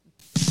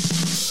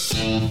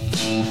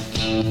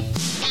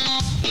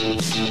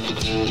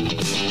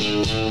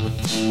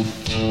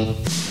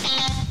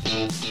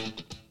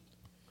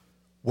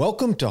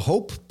Welcome to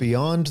Hope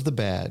Beyond the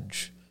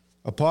Badge,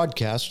 a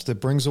podcast that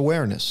brings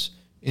awareness,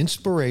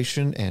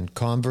 inspiration, and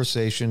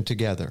conversation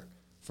together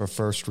for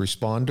first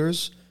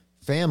responders,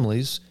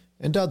 families,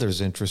 and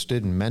others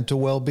interested in mental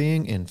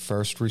well-being and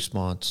first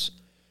response.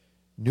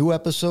 New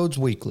episodes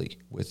weekly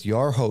with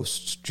your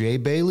hosts, Jay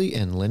Bailey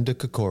and Linda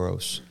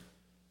Kokoros.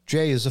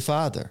 Jay is a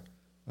father,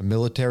 a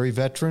military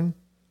veteran,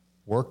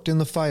 worked in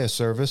the fire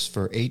service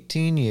for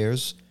 18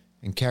 years,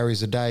 and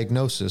carries a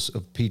diagnosis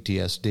of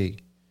PTSD.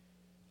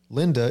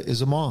 Linda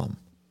is a mom,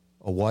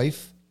 a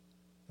wife,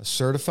 a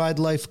certified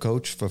life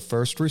coach for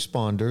first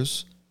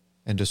responders,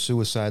 and a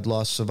suicide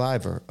loss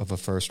survivor of a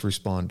first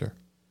responder.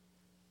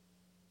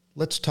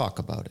 Let's talk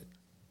about it.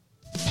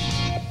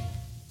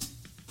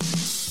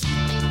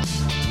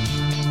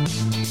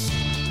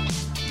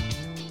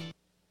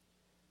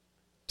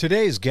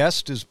 Today's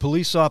guest is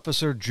Police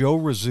Officer Joe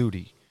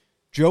Rizzuti.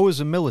 Joe is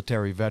a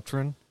military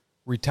veteran,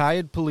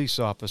 retired police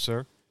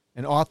officer,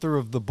 and author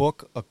of the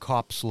book A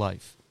Cop's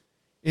Life.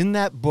 In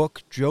that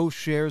book, Joe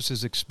shares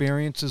his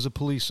experience as a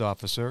police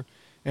officer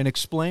and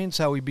explains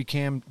how he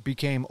became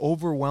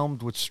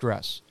overwhelmed with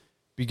stress,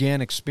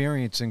 began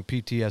experiencing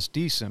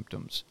PTSD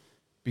symptoms,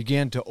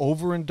 began to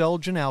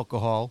overindulge in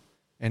alcohol,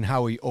 and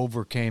how he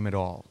overcame it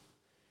all.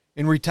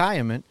 In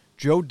retirement,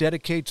 Joe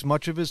dedicates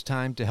much of his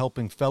time to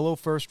helping fellow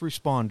first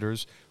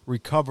responders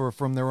recover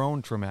from their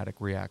own traumatic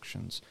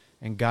reactions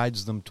and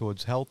guides them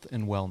towards health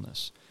and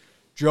wellness.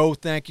 Joe,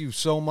 thank you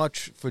so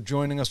much for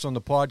joining us on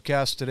the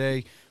podcast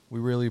today. We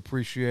really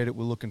appreciate it.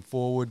 We're looking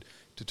forward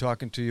to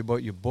talking to you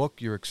about your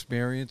book, your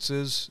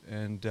experiences,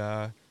 and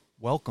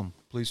welcome.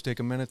 Please take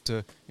a minute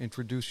to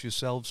introduce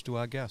yourselves to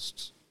our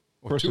guests.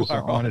 First of all,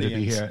 I'm honored to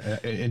be here,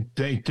 and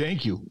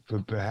thank you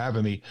for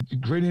having me.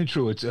 Great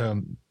intro. It's,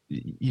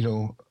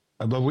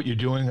 I love what you're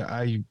doing.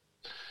 I've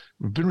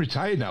been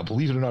retired now,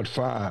 believe it or not,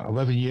 for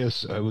 11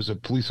 years. I was a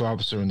police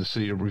officer in the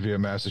city of Revere,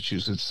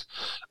 Massachusetts.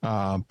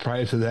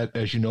 Prior to that,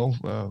 as you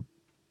know,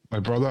 my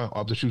brother,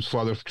 off the troops,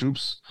 father of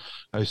troops.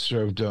 I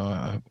served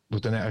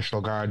with the National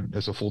Guard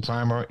as a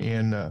full-timer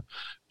and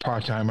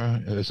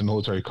part-timer as a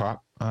military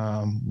cop.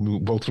 We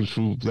both went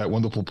through that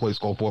wonderful place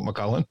called Fort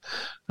McClellan.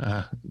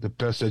 The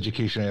best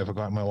education I ever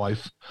got in my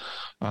life.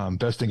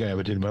 Best thing I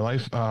ever did in my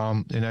life.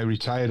 And I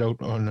retired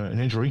out on an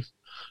injury.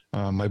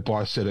 My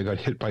boss said I got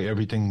hit by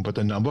everything but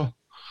the number.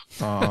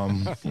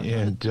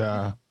 And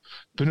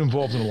been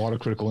involved in a lot of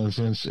critical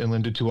incidents. And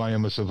Linda, too, I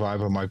am a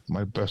survivor. One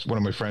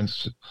of my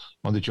friends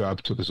on the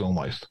job took his own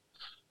life.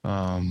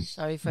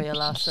 Sorry for your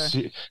loss,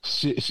 sir.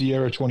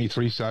 Sierra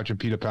 23, Sergeant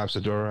Peter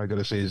Papsadura. I got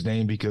to say his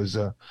name because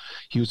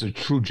he was a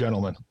true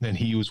gentleman, and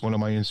he was one of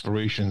my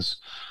inspirations.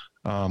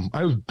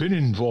 I've been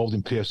involved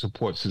in peer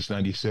support since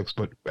 '96,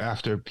 but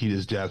after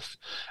Peter's death,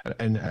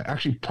 and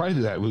actually prior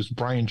to that, it was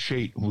Brian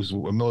Chait, who was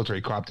a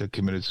military cop that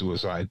committed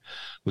suicide,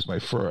 was my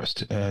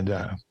first. And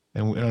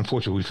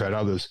unfortunately, we've had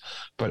others,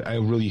 but I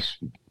really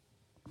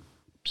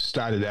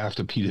started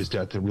after Peter's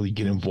death to really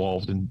get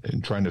involved in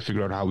trying to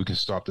figure out how we can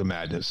stop the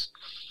madness.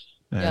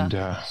 And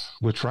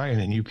we're trying,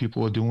 and you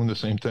people are doing the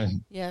same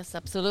thing. Yes,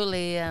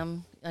 absolutely. I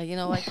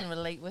can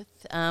relate with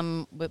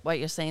what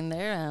you're saying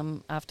there.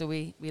 After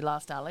we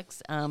lost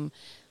Alex, it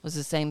was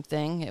the same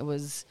thing. It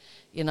was,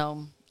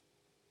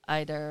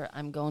 either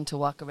I'm going to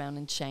walk around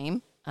in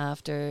shame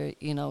after,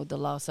 the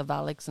loss of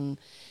Alex, and,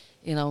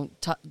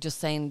 just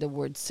saying the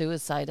word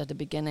suicide at the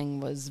beginning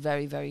was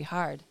very, very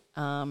hard.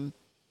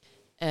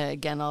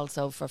 Again,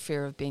 also for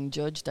fear of being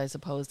judged, I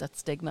suppose, that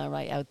stigma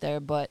right out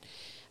there. But,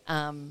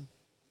 I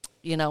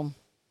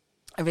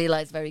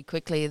realized very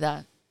quickly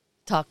that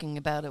talking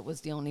about it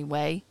was the only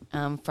way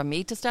for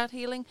me to start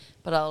healing,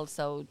 but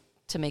also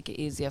to make it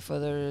easier for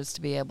others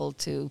to be able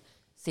to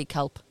seek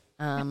help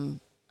and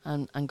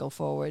go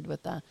forward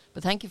with that.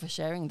 But thank you for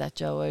sharing that,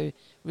 Joe. I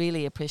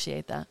really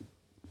appreciate that.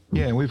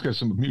 Yeah, and we've got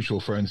some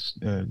mutual friends,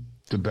 the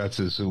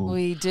Betzes, who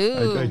we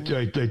do.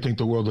 I think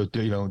the world of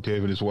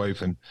David, his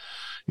wife, and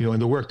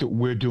and the work that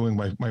we're doing.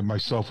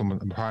 Myself and my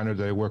partner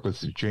that I work with,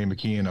 Jay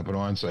McKeon, up at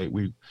Onsite.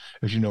 We,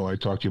 as you know, I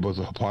talked to you about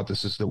the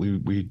hypothesis that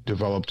we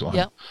developed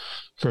on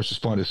first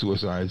responder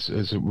suicides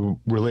as it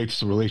relates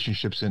to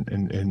relationships and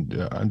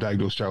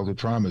undiagnosed childhood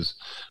traumas.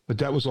 But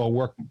that was all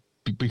work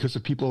because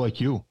of people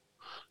like you,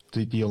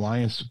 the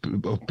alliance,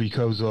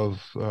 because of.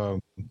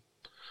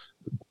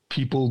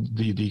 People,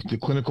 the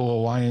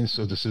clinical alliance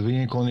of the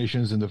civilian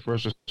clinicians and the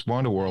first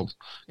responder world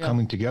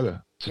coming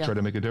together to try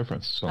to make a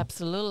difference. So,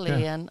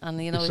 absolutely, and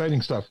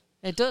exciting stuff.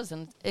 It does,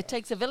 and it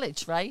takes a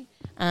village, right?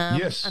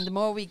 Yes. And the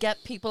more we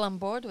get people on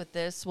board with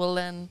this, well,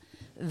 then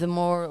the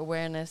more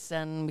awareness,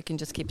 and we can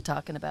just keep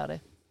talking about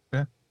it.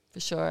 Yeah, for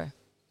sure.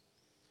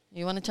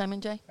 You want to chime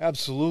in, Jay?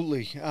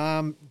 Absolutely,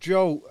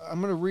 Joe.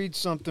 I'm going to read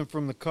something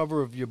from the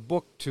cover of your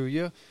book to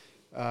you.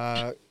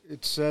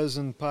 It says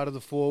in part of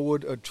the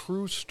foreword, a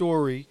true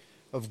story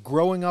of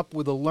growing up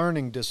with a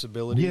learning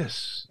disability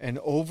yes, and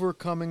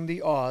overcoming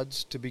the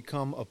odds to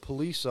become a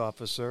police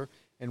officer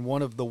in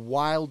one of the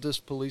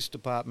wildest police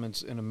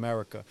departments in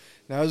America.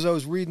 Now, as I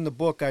was reading the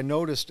book, I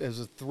noticed as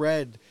a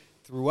thread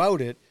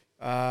throughout it,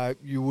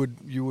 you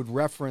would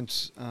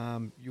reference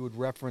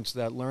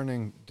that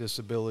learning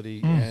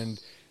disability,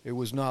 and it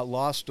was not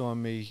lost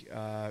on me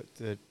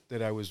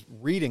that I was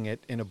reading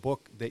it in a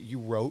book that you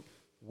wrote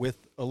with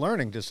a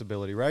learning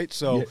disability, right?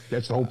 So yeah,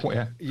 that's the whole point.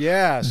 Yeah.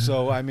 Yeah.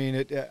 So I mean,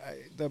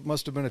 that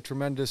must have been a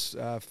tremendous,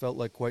 felt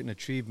like quite an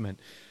achievement.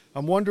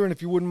 I'm wondering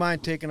if you wouldn't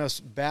mind taking us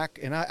back,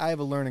 and I have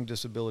a learning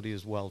disability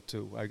as well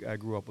too. I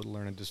grew up with a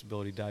learning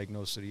disability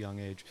diagnosed at a young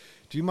age.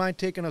 Do you mind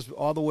taking us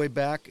all the way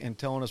back and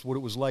telling us what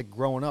it was like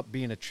growing up,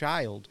 being a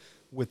child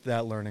with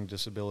that learning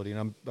disability?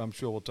 And I'm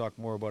sure we'll talk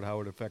more about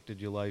how it affected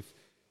your life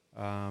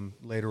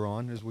later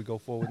on as we go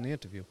forward in the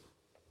interview.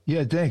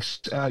 Yeah, thanks.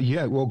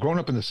 Well, growing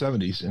up in the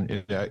 70s,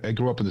 and I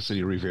grew up in the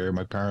city of Revere.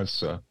 My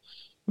parents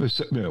were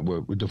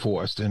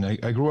divorced, and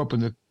I grew up in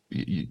the,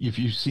 if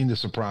you've seen The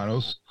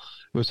Sopranos,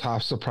 it was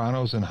half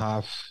Sopranos and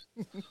half,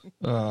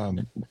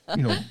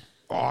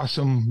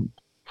 awesome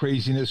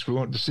craziness.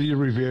 Growing up, the city of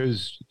Revere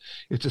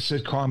it's a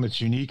sitcom.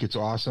 It's unique. It's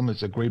awesome.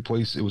 It's a great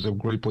place. It was a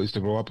great place to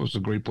grow up. It was a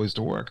great place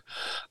to work.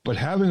 But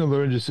having a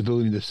learning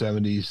disability in the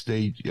 70s,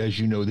 they, as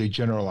you know, they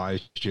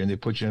generalized you and they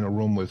put you in a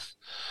room with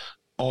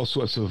all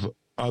sorts of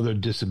other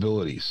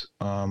disabilities,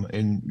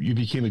 and you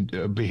became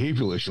a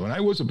behavioral issue. And I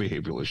was a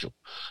behavioral issue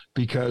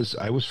because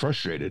I was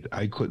frustrated.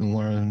 I couldn't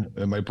learn,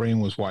 and my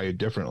brain was wired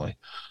differently.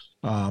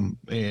 And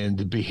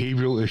the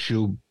behavioral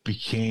issue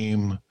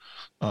became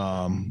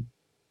an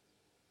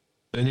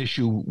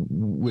issue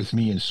with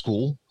me in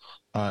school.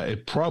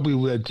 It probably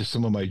led to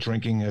some of my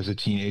drinking as a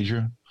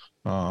teenager.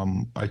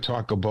 I'm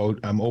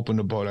open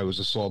about I was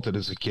assaulted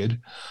as a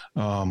kid,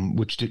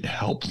 which didn't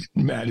help.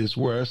 Matters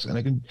worse.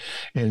 And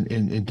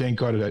and thank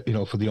God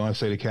that, for the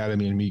On-Site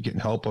Academy and me getting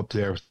help up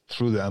there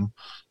through them.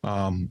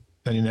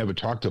 I never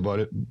talked about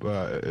it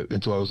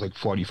until I was like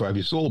 45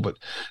 years old, but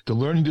the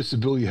learning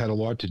disability had a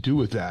lot to do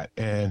with that.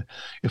 And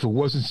if it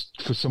wasn't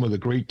for some of the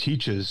great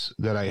teachers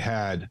that I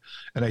had,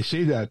 and I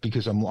say that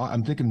because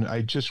I'm thinking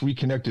I just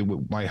reconnected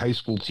with my high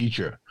school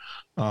teacher.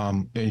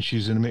 And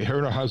her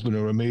and her husband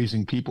are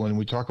amazing people. And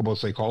we talk about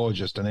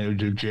psychologists, and I know,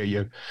 Jay,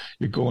 you're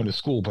going to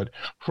school, but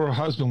her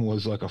husband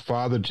was like a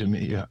father to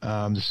me.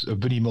 Vincent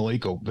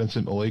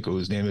Maleko,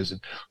 his name is,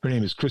 and her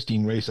name is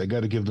Christine Race. I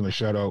got to give them a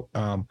shout out,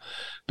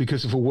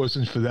 because if it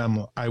wasn't for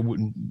them, I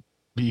wouldn't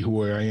be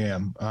who I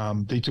am.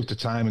 They took the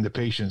time and the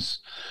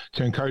patience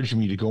to encourage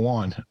me to go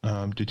on,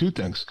 to do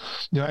things.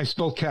 I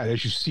spelled cat,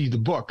 as you see the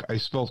book, I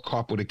spelled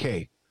cop with a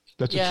K.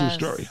 That's a true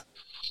story.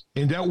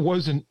 And that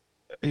wasn't,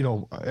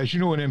 as you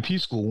know, in MP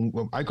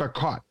school, I got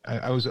caught.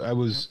 I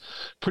was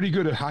pretty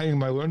good at hiding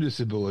my learning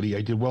disability.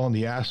 I did well in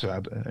the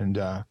ASVAB, and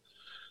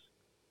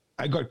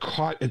I got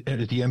caught at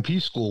the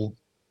MP school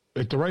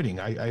at the writing.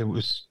 I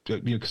was,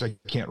 because I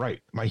can't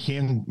write. My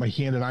hand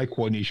and eye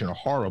coordination are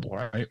horrible,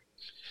 right?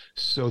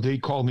 So they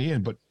called me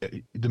in, but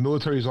the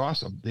military is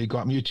awesome. They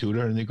got me a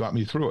tutor and they got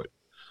me through it.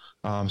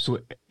 So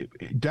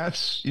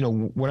that's,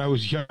 when I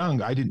was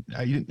young,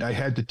 I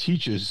had the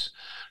teachers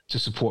to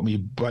support me,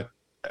 but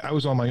I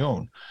was on my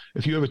own.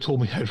 If you ever told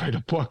me I'd write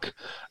a book,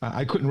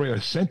 I couldn't write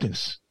a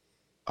sentence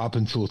up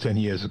until 10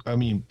 years. I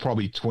mean,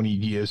 probably 20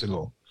 years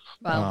ago.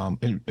 Wow.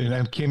 And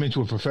I came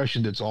into a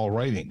profession that's all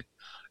writing.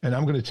 And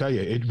I'm going to tell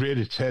you, it reared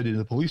its head in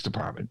the police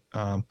department,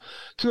 to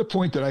the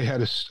point that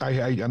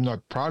I'm not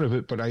proud of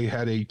it, but I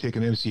had to take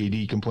an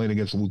MCAD complaint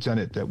against a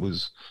lieutenant that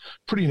was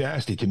pretty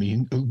nasty to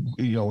me.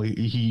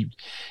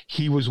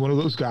 He was one of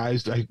those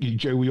guys,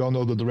 Jay, we all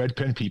know the red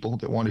pen people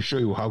that want to show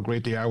you how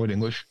great they are with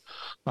English.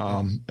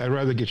 I'd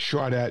rather get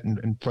shot at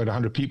and fight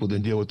 100 people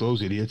than deal with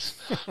those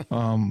idiots,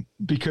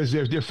 because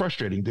they're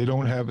frustrating. They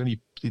don't have any,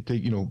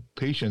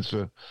 patience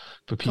for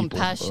people.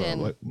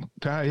 Compassion.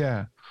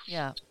 Yeah.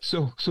 Yeah.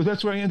 So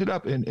that's where I ended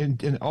up.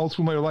 And all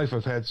through my life,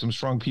 I've had some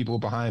strong people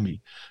behind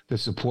me that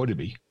supported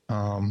me.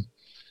 And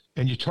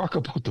you talk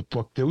about the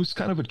book, there was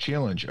kind of a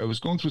challenge. I was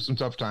going through some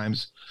tough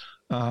times.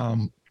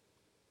 And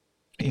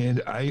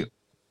I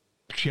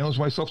challenged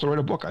myself to write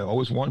a book. I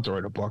always wanted to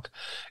write a book.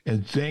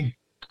 And thanks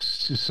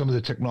to some of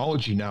the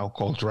technology now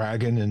called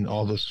Dragon and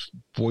all this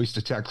voice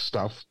to text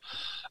stuff,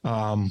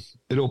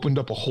 it opened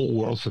up a whole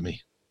world for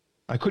me.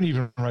 I couldn't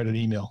even write an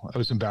email. I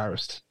was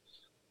embarrassed.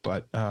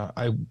 But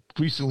I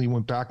recently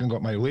went back and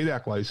got my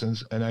LADAC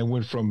license, and I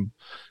went from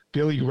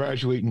barely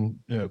graduating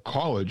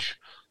college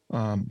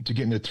to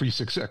getting a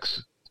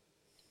 366.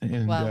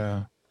 And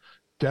wow.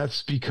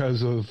 That's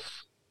because of,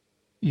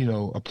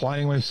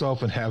 applying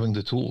myself and having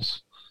the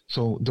tools.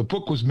 So the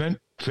book was meant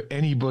for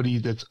anybody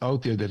that's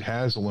out there that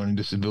has a learning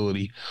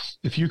disability.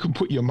 If you can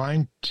put your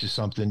mind to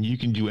something, you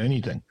can do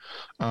anything.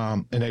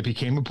 And I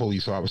became a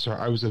police officer.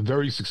 I was a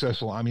very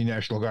successful Army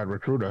National Guard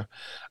recruiter,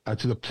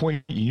 to the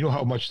point,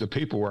 how much the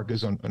paperwork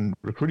is on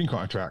recruiting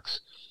contracts.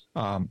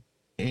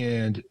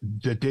 And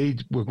that they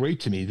were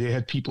great to me. They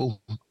had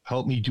people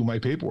help me do my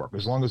paperwork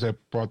as long as I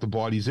brought the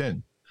bodies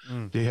in.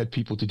 They had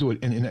people to do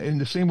it.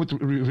 And the same with the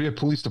Revere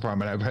Police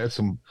Department. I've had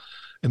some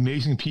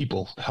amazing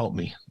people help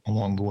me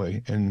along the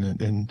way.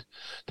 And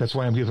that's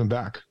why I'm giving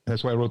back.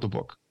 That's why I wrote the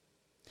book.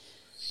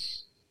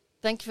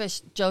 Thank you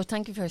Joe.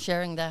 Thank you for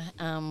sharing that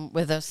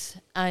with us.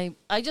 I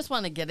just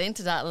want to get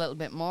into that a little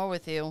bit more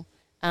with you.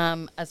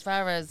 As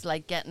far as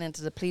like getting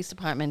into the police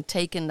department,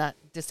 taking that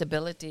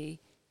disability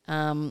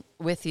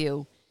with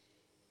you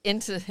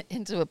into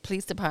a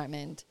police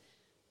department,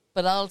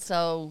 but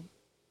also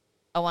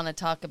I want to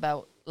talk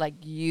about like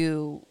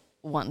you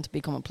wanting to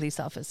become a police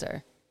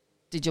officer.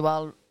 Did you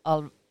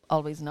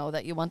always know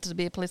that you wanted to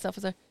be a police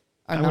officer?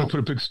 I'm going to put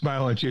a big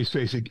smile on Jay's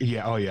face.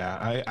 Yeah, oh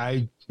yeah.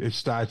 It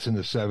starts in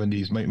the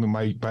 70s.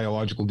 My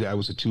biological dad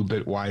was a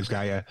 2-bit wise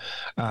guy.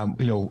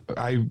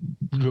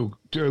 The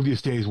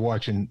earliest days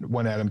watching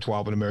One Adam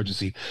 12 in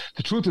Emergency.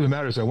 The truth of the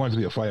matter is I wanted to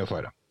be a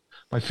firefighter.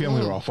 My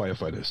family are all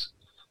firefighters.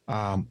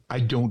 I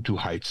don't do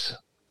heights.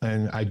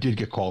 And I did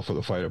get called for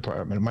the fire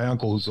department. My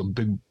uncle, who's a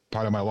big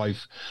part of my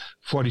life,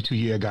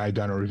 42-year guy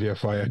down at Revere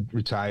Fire,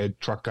 retired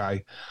truck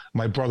guy.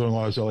 My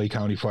brother-in-law is LA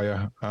County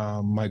Fire.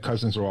 My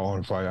cousins are all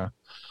on fire.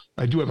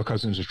 I do have a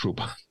cousin who's a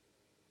trooper.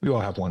 We all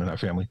have one in our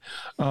family.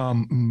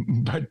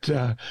 But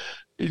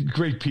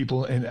great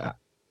people. And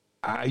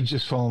I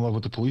just fell in love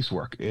with the police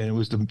work. And it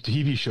was the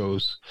TV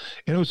shows.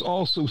 And it was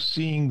also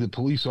seeing the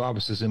police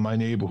officers in my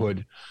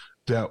neighborhood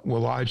that were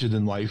larger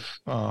than life,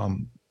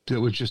 that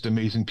were just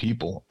amazing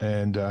people.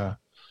 And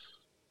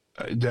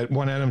that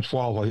one Adam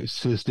 12,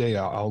 to this day,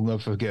 I'll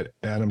never forget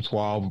Adam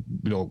 12,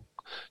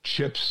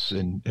 Chips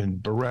and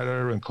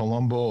Beretta and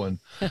Colombo and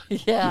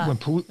yeah.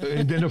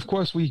 And then of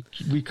course we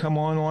come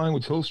online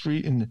with Hill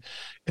Street and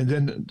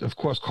then of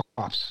course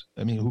cops.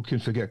 I mean, who can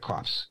forget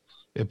cops?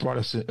 It brought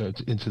us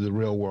into the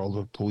real world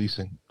of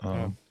policing.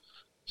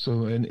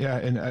 So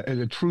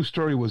a true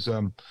story was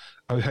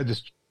I had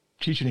this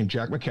teacher named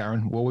Jack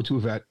McCarran, World War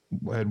II vet,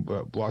 had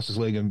lost his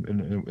leg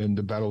in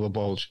the Battle of the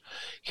Bulge.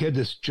 He had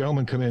this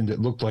gentleman come in that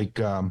looked like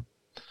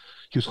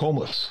he was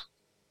homeless.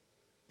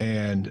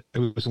 And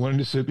it was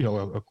learning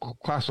a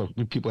class of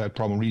people had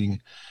problem reading,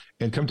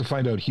 and come to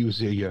find out he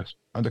was a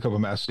undercover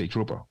master state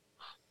trooper,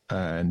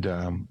 and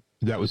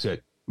that was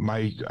it.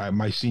 My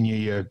senior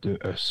year,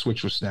 a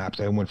switch was snapped.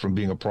 I went from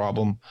being a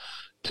problem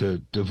to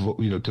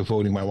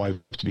devoting my life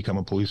to become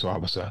a police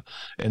officer,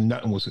 and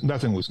nothing was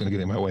going to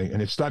get in my way.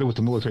 And it started with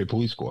the military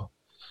police corps.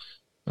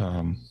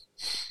 And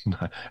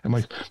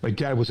my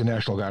dad was a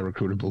National Guard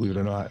recruiter, believe it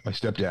or not. My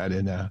stepdad,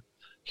 and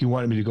he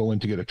wanted me to go in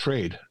to get a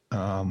trade.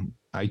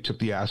 I took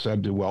the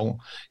ASVAB, did well.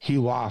 He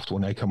laughed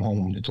when I come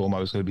home and told him I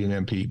was going to be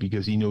an MP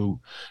because he knew,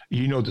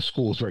 the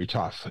school is very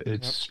tough.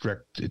 It's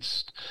strict.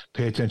 It's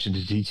pay attention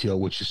to detail,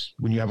 which is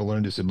when you have a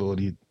learning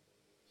disability,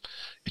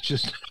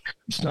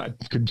 it's not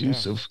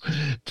conducive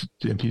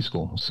to MP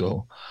school.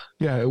 So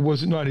yeah, it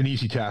was not an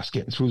easy task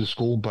getting through the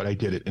school, but I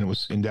did it.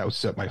 And that was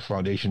set my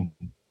foundation.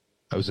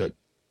 If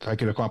I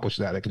could accomplish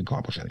that, I could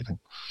accomplish anything.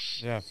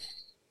 Yeah.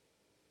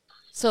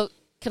 So,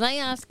 can I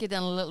ask you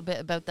then a little bit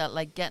about that?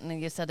 Like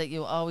you said that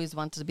you always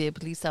wanted to be a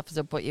police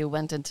officer, but you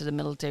went into the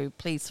military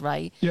police,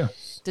 right? Yeah.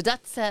 Did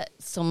that set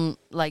some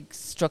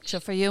structure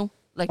for you?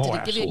 Like, did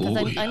it give you?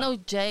 Because I know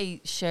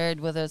Jay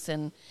shared with us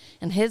in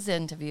his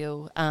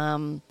interview,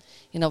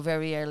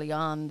 very early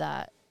on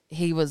that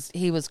he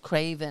was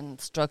craving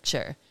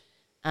structure,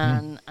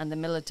 and the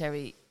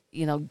military,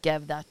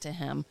 gave that to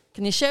him.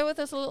 Can you share with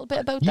us a little bit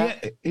about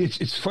that? Yeah,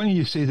 it's funny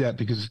you say that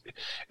because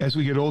as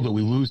we get older,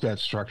 we lose that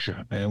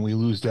structure and we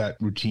lose that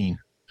routine.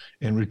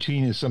 And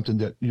routine is something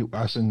that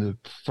us in the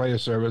fire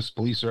service,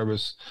 police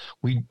service,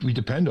 we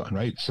depend on,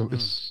 right? So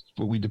it's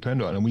what we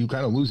depend on, and we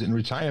kind of lose it in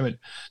retirement.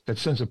 That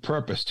sense of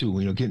purpose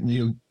too.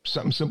 Getting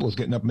something simple as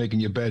getting up,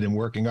 making your bed, and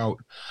working out.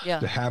 Yeah.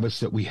 The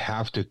habits that we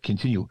have to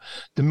continue.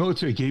 The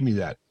military gave me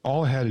that.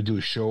 All I had to do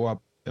is show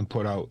up and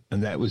put out,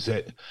 and that was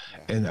it.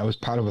 Yeah. And I was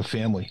part of a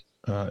family.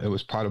 It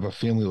was part of a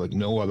family like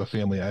no other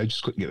family. I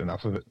just couldn't get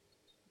enough of it.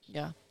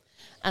 Yeah,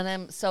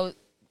 and so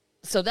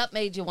that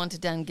made you want to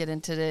then get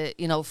into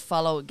the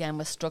follow again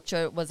with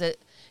structure. Was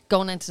it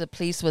going into the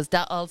police? Was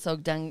that also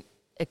then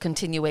a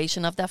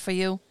continuation of that for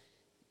you?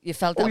 You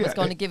felt that was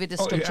going to give you the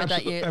structure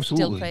that you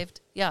still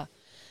craved. Yeah,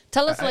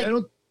 tell us.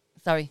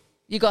 Sorry,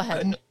 you go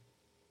ahead.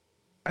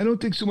 I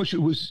don't think so much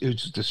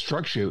it's the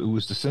structure. It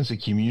was the sense of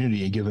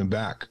community and giving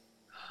back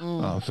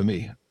for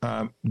me.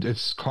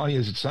 It's corny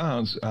as it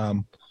sounds.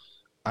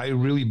 I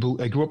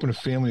grew up in a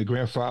family. My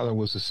grandfather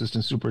was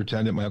assistant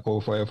superintendent. My uncle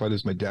was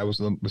firefighters. My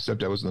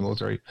stepdad was in the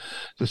military.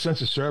 The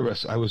sense of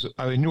service.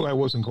 I knew I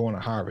wasn't going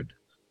to Harvard,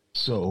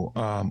 so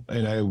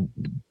and I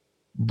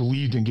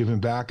believed in giving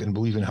back and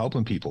believed in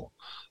helping people.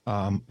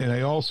 And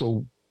I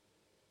also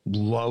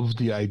loved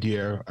the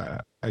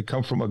idea. I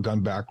come from a gun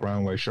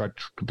background where I shot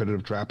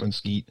competitive trap and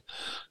skeet.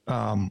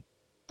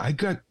 I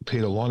got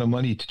paid a lot of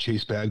money to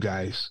chase bad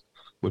guys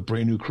with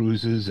brand new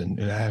cruises and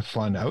have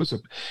fun. It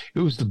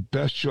was the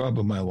best job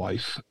of my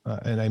life,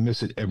 and I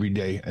miss it every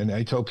day. And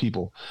I tell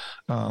people,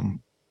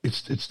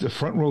 it's the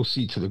front row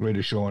seat to the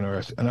greatest show on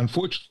earth. And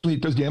unfortunately,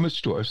 it does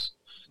damage to us.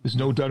 There's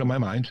no doubt in my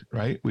mind,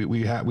 right?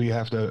 We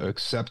have to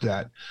accept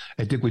that.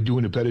 I think we're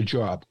doing a better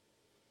job.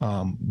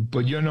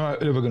 But you're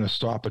not ever going to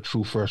stop a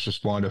true first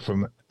responder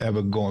from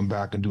ever going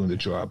back and doing the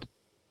job.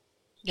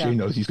 Yeah. Jay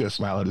knows he's got a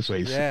smile on his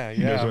face.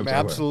 Yeah. I'm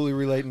absolutely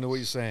relating to what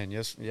you're saying.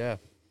 Yes, yeah.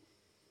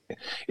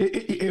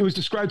 it was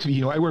described to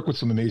me. I work with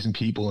some amazing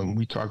people, and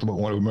we talked about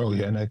one of them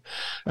earlier. And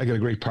I got a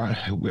great partner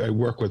I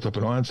work with up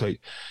at Onsite,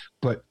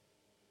 but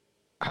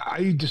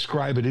I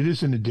describe it. It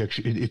is an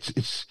addiction.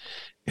 It's.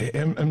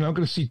 I'm not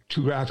going to see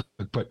too graphic,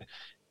 but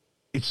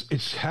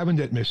it's having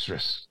that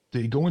mistress.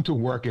 They go into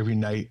work every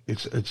night.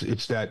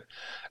 It's that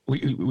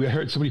we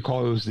heard somebody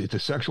call it was the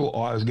sexual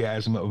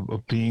orgasm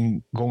of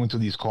going to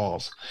these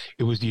calls.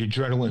 It was the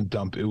adrenaline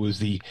dump. It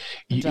was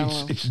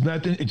it's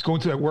nothing. It's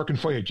going to that work and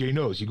fire. Jay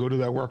knows. You go to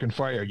that work and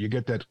fire. You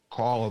get that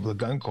call of the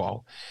gun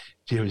call.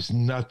 There is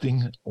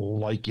nothing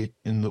like it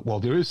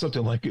there is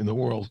something like it in the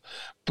world,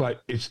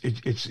 but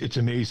it's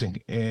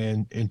amazing.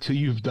 And until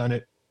you've done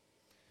it.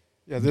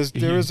 Yeah,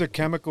 there is a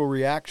chemical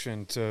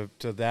reaction to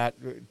that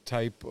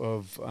type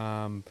of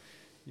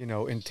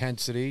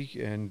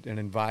intensity and an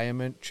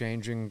environment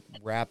changing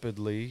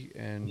rapidly,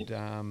 and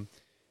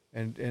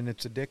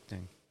it's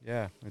addicting.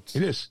 Yeah, it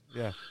is.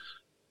 Yeah,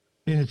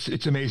 and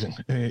it's amazing,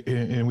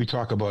 and we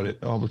talk about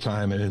it all the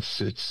time. And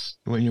it's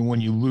when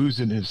you lose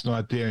it and it's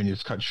not there and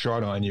it's cut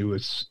short on you.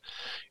 It's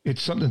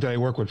something that I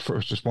work with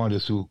first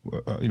responders who,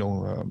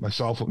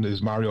 myself,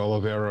 there's Mario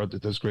Oliveira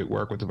that does great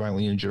work with the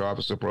Violently Injured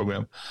Officer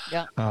Program.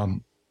 Yeah.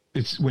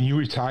 It's when you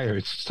retire,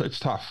 it's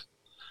tough.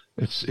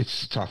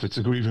 It's tough. It's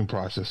a grieving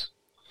process.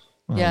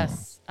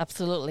 Yes,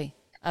 absolutely.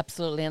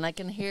 And I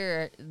can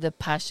hear the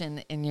passion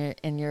in your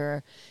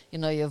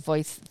your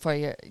voice for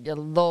your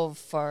love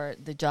for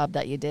the job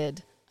that you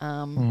did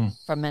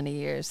for many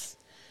years.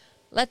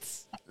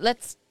 Let's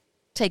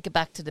take it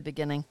back to the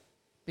beginning,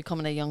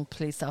 becoming a young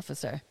police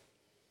officer.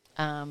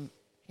 Here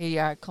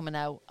you are coming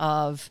out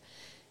of,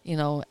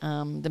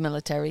 the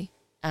military,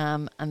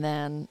 and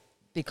then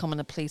becoming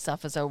a police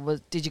officer.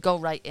 Did you go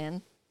right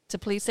in to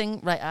policing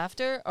right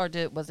after, or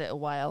was it a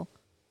while?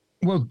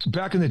 Well,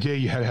 back in the day,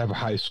 you had to have a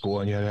high school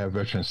and you had to have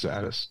veteran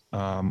status.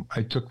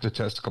 I took the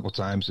test a couple of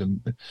times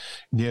and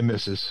near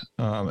misses,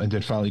 and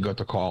then finally got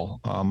the call.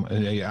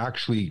 And I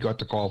actually got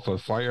the call for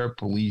fire,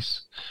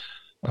 police,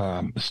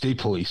 state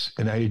police.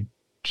 And I had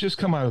just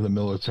come out of the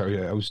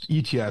military. I was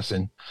ETS,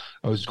 and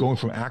I was going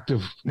from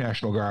active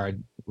National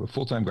Guard,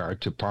 full-time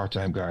guard, to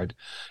part-time guard.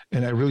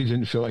 And I really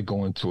didn't feel like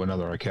going to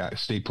another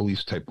state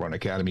police type run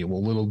academy.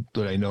 Well, little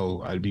did I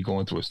know I'd be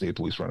going to a state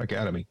police run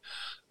academy.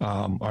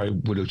 I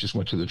would have just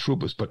went to the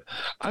troopers, but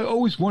I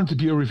always wanted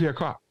to be a Revere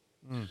cop.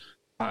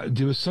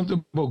 There was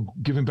something about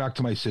giving back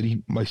to my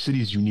city. My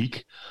city is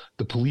unique.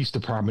 The police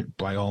department,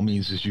 by all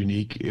means, is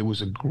unique. It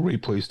was a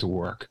great place to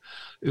work.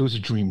 It was a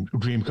dream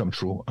come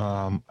true.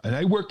 And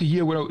I worked a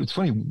year without. It's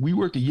funny. We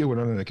worked a year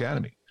without an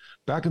academy.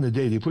 Back in the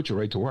day, they put you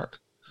right to work.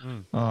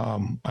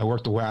 I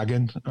worked the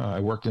wagon.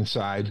 I worked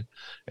inside,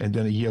 and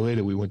then a year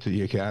later, we went to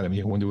the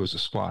academy when there was a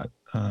spot.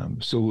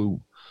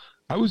 So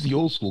I was the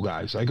old school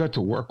guys. I got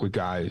to work with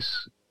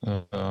guys.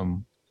 There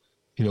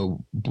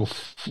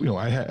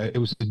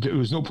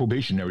was no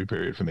probationary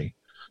period for me.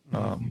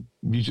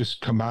 You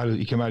just come out of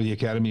the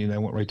academy, and I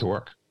went right to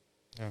work.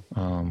 Yeah.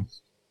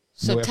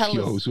 So no tell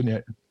FTOs,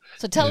 us.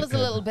 So tell us a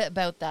little bit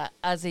about that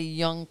as a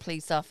young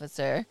police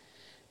officer,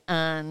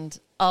 and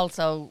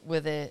also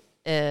with a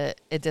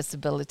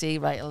disability,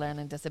 right? A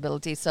learning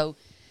disability. So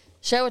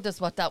share with us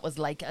what that was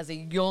like as a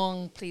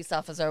young police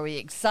officer. Were you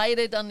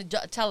excited on the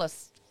job? Tell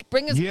us.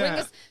 Bring us,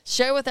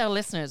 share with our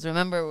listeners.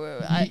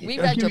 Remember, we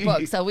read your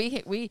book, so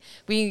we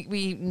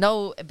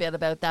know a bit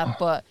about that,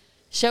 but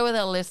share with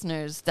our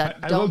listeners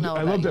that don't know.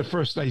 I love that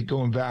first night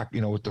going back,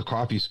 with the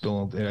coffee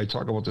spill, and I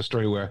talk about the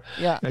story where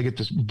I get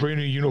this brand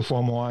new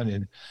uniform on,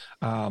 and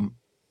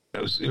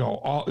it was,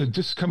 all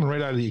just coming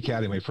right out of the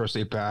academy, my first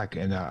day back,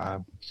 and I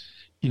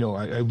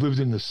lived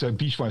in the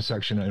beachfront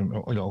section, and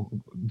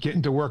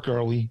getting to work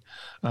early,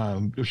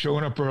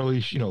 showing up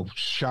early,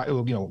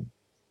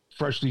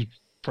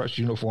 fresh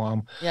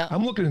uniform. Yeah.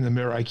 I'm looking in the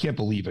mirror. I can't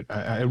believe it.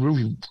 I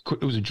really,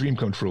 it was a dream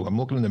come true. I'm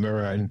looking in the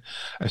mirror, and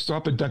I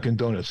stop at Dunkin'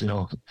 Donuts,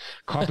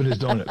 copping his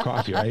donut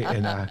coffee, right?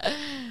 And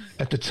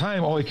at the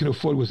time, all I could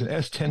afford was an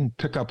S10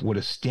 pickup with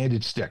a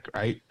standard stick,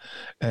 right?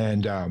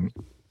 And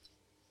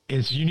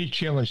it's a unique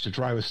challenge to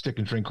drive a stick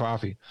and drink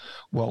coffee.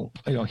 Well,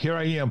 here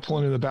I am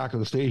pulling in the back of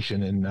the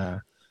station, and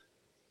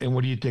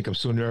what do you think? I'm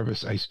so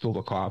nervous. I spilled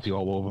the coffee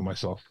all over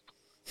myself.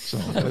 So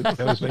that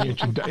was my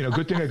introduction.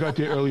 Good thing I got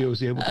there early. I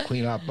was able to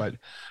clean up, but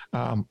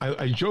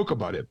I joke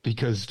about it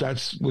because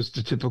that's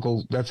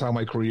how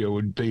my career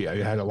would be.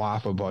 I had a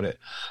laugh about it.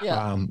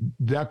 Yeah.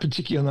 That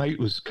particular night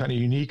was kind of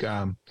unique.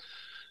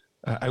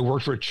 I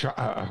worked for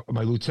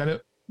my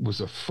lieutenant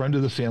was a friend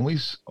of the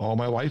family's all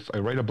my life. I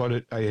write about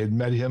it. I had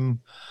met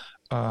him.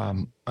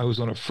 I was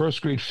on a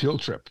first grade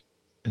field trip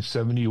in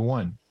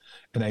 1971,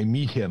 and I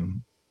meet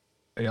him.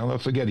 And I'll never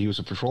forget, he was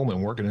a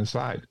patrolman working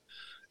inside.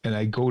 And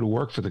I go to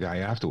work for the guy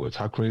afterwards.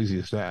 How crazy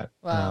is that?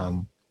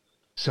 Wow.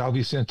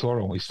 Salvi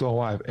Santoro, he's still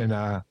alive.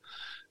 And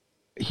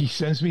he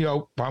sends me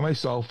out by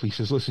myself. He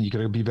says, listen, you got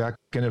to be back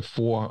in at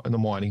 4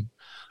 a.m.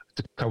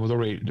 to cover the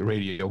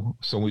radio.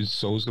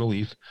 Someone's going to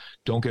leave.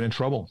 Don't get in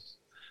trouble.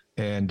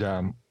 And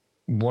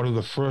one of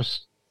the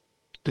first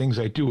things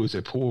I do is I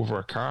pull over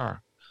a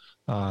car.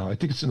 I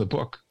think it's in the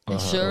book.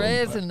 It sure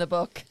is in the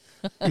book.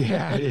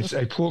 Yeah,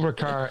 I pull over a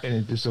car,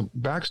 and there's a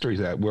backstory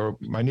to that where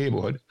my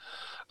neighborhood,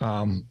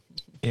 um,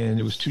 and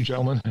it was two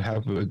gentlemen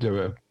they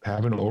were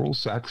having oral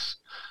sex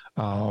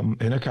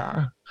in a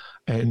car,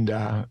 and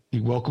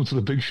welcome to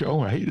the big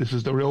show, right? This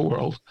is the real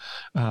world.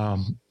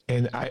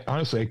 And I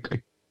honestly,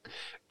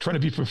 trying to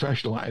be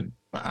professional,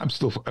 I'm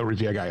still a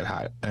Revere guy at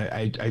heart.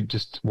 I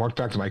just walked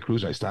back to my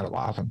cruiser. I started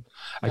laughing.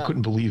 I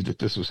couldn't believe that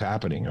this was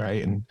happening,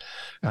 right? And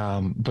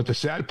but the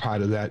sad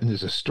part of that, and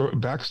there's a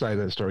backside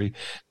of that story,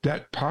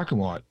 that parking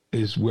lot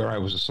is where I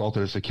was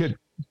assaulted as a kid,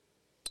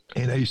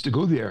 and I used to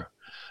go there.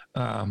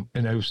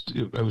 And I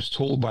was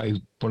told by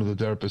one of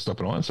the therapists up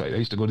on site, I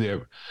used to go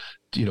there,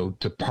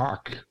 to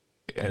park,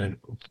 and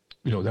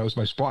that was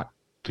my spot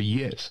for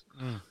years.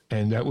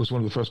 And that was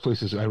one of the first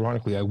places,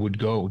 ironically, I would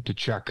go to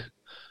check,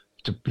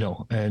 to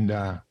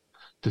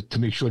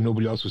make sure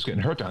nobody else was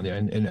getting hurt down there.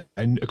 And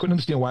I couldn't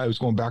understand why I was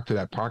going back to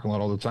that parking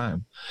lot all the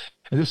time.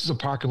 And this is a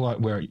parking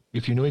lot where,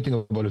 if you know anything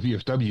about a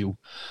VFW,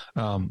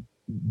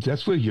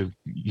 that's where you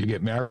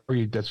get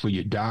married. That's where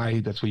you die.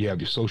 That's where you have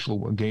your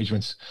social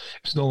engagements.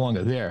 It's no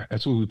longer there.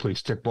 That's where we play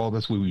stickball.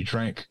 That's where we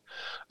drank.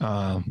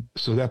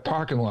 So that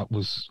parking lot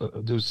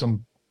there was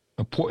some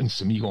importance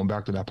to me going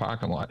back to that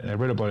parking lot. And I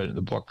read about it in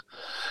the book.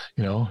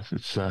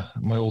 It's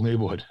my old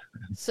neighborhood.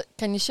 So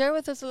can you share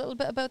with us a little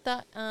bit about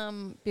that,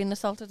 being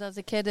assaulted as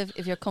a kid,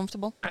 if you're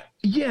comfortable?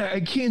 Yeah, I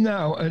can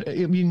now.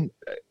 I mean,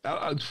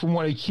 from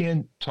what I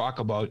can talk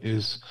about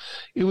is,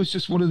 it was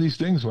just one of these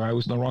things where I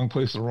was in the wrong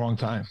place at the wrong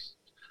time.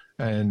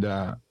 And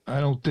I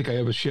don't think I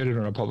ever shared it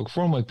on a public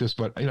forum like this,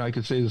 but I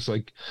could say this,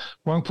 like,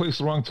 wrong place,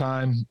 the wrong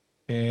time,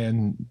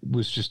 and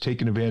was just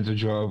taken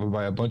advantage of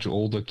by a bunch of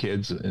older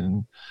kids,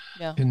 and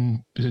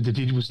the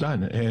deed was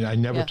done. And I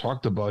never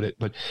talked about it.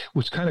 But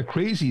what's kind of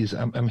crazy is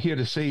I'm here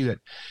to say that,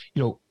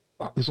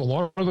 there's a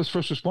lot of us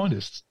first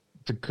responders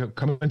to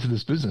come into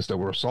this business that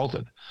were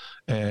assaulted.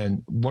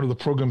 And one of the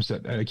programs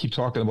that I keep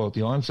talking about,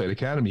 the On-Site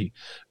Academy,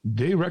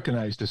 they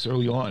recognized this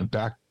early on,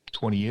 back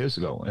 20 years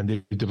ago, and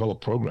they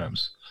developed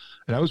programs.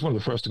 And I was one of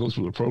the first to go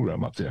through the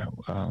program up there.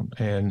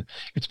 And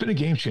it's been a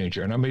game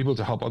changer, and I'm able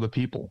to help other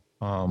people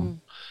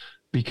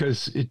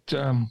because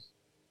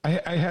I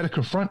had to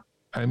confront.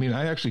 I mean,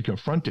 I actually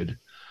confronted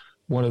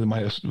one of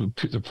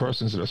the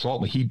persons that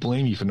assaulted me. He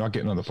blamed me for not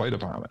getting on the fire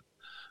department.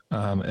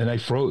 And I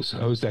froze.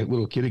 I was that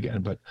little kid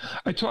again, but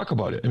I talk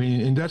about it. I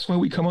mean, and that's why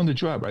we come on the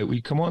job, right? We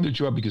come on the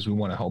job because we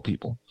want to help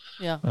people.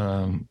 Yeah.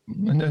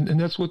 And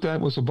that's what that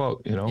was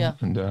about,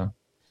 and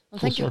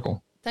full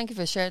circle. Thank you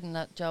for sharing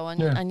that, Joe.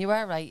 And you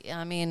are right.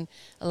 I mean,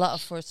 a lot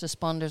of first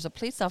responders or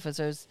police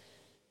officers,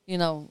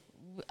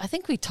 I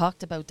think we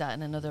talked about that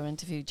in another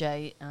interview,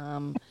 Jay.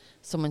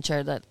 Someone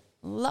shared that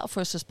a lot of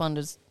first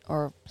responders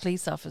or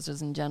police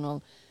officers in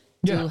general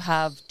do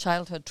have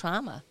childhood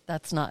trauma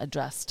that's not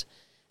addressed.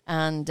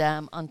 And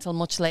until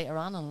much later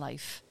on in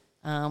life,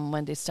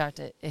 when they start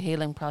a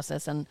healing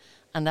process, and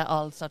that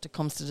all sort of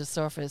comes to the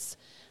surface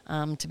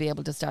to be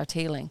able to start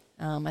healing.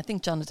 I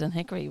think Jonathan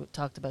Hickory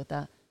talked about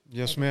that.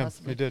 Yes, ma'am.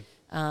 He did.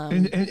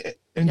 And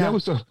that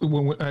was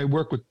when I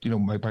work with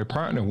my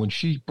partner, when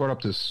she brought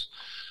up this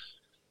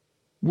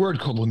word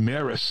called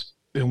Limeris,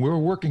 and we were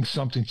working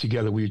something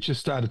together. We had just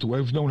started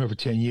I've known her for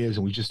 10 years,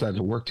 and we just started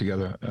to work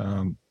together.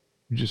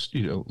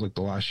 Like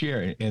the last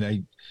year,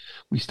 and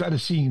we started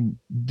seeing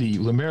the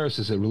Limeris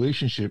as a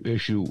relationship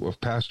issue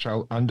of past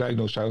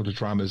undiagnosed childhood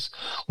traumas,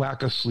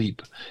 lack of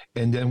sleep,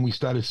 and then we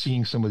started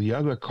seeing some of the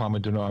other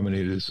common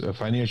denominators,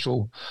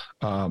 financial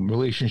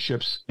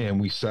relationships, and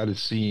we started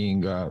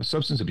seeing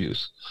substance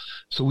abuse.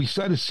 So we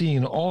started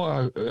seeing all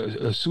our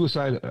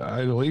suicide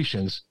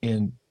ideations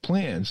and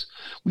plans.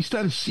 We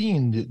started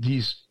seeing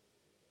these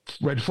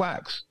red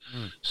flags.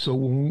 So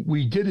what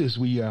we did is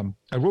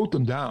I wrote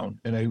them down,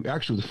 and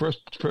the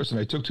first person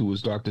I took to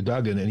was Dr.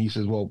 Duggan, and he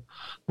says, well,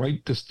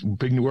 write this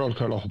big new world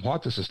called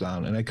hypothesis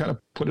down. And I kind of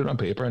put it on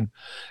paper. And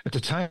at the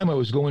time I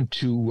was going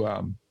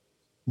to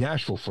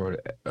Nashville for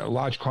a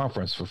large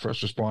conference for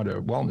first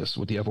responder wellness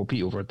with the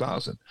FOP, over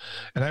 1,000.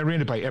 And I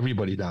ran it by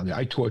everybody down there.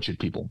 I tortured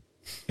people.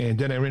 And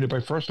then I ran it by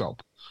First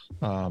Help.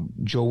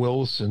 Joe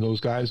Wills and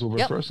those guys over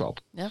at First Help.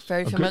 Yeah,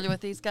 very familiar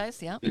with these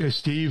guys, yeah.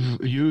 Steve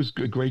Hughes,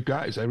 great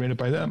guys. I ran it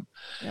by them.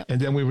 Yep.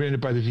 And then we ran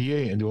it by the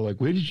VA, and they were like,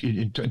 where did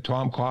you, and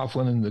Tom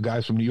Coughlin and the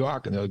guys from New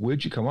York, and they're like,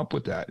 where'd you come up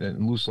with that?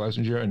 And Lou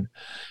Schlesinger, and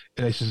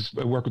I says,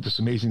 I work with this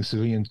amazing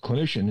civilian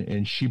clinician,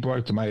 and she brought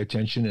it to my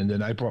attention, and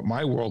then I brought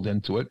my world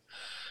into it.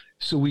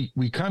 So we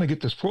kind of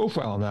get this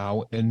profile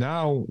now, and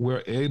now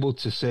we're able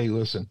to say,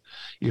 listen,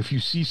 if you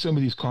see some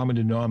of these common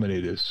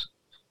denominators,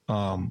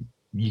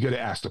 you got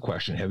to ask the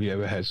question, have you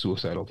ever had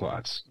suicidal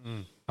thoughts?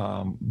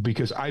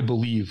 Because I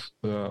believe,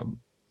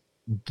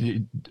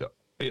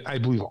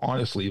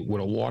 honestly,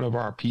 with a lot of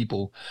our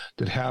people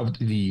that have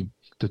the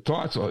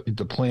thoughts or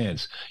the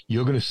plans,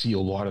 you're going to see a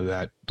lot of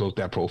that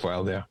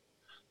profile there,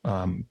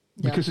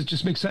 because it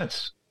just makes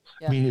sense.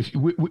 Yeah. I mean,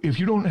 if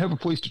you don't have a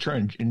place to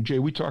turn, and Jay,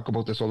 we talk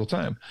about this all the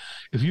time.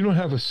 If you don't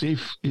have a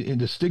safe in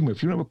the stigma,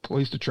 if you don't have a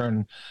place to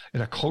turn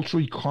and a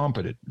culturally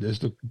competent, there's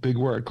the big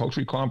word,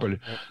 culturally competent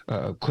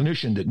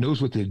clinician that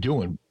knows what they're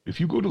doing. If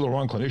you go to the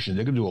wrong clinician,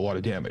 they're going to do a lot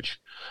of damage.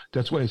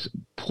 That's why it's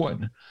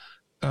important.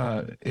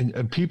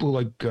 And people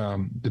like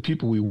the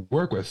people we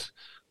work with,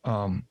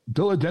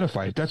 they'll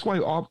identify it. That's why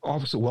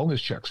officer wellness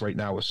checks right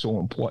now are so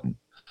important.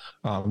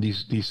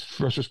 These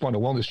first responder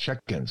wellness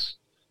check-ins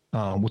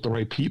with the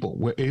right people,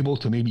 we're able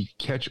to maybe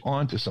catch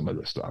on to some of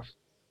this stuff.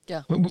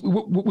 Yeah.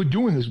 What we're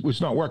doing is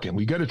it's not working.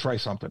 We got to try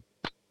something.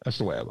 That's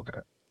the way I look at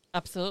it.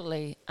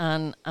 Absolutely.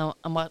 And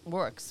what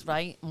works,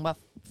 right? And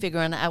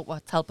figuring out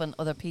what's helping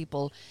other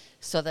people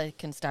so they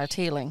can start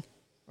healing,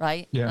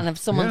 right? Yeah. And if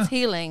someone's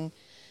healing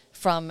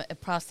from a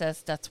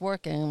process that's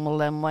working, well,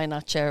 then why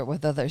not share it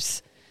with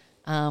others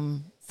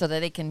so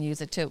that they can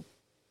use it too?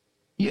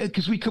 Yeah,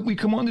 because we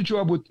come on the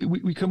job with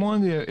we come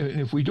on there,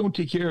 and if we don't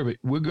take care of it,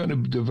 we're going to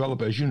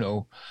develop, as you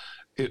know,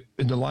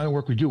 in the line of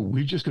work we do.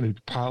 We're just going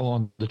to pile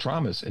on the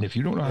traumas, and if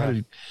you don't know how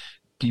to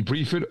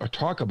debrief it or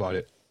talk about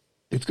it,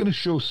 it's going to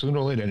show sooner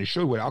or later. And it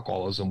showed with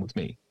alcoholism with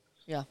me.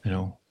 Yeah,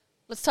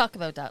 Let's talk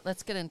about that.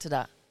 Let's get into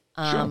that.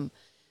 Sure.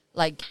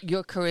 Like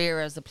your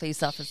career as a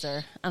police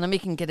officer, and then we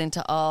can get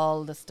into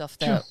all the stuff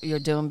that you're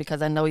doing,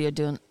 because I know you're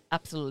doing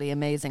absolutely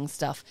amazing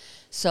stuff.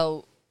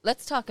 So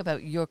let's talk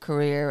about your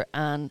career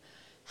and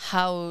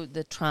how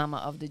the trauma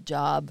of the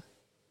job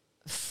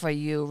for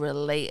you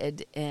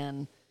related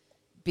in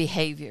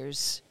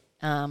behaviors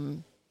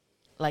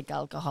like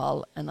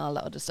alcohol and all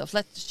that other stuff.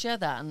 Let's share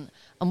that. And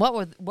what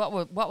were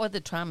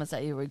the traumas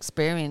that you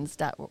experienced?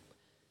 That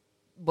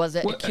was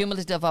it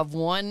cumulative of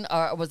one,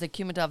 or was it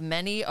cumulative of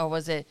many, or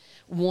was it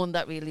one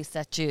that really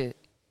set you?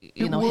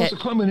 It was a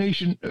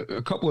combination,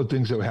 a couple of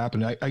things that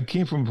happened. I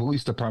came from a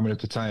police department at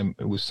the time.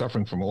 It was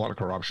suffering from a lot of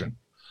corruption.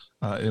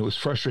 It was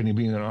frustrating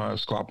being an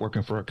honest cop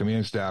working for a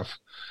command staff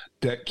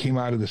that came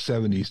out of the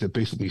 70s that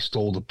basically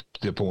stole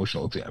the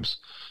promotional exams.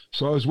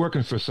 So I was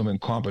working for some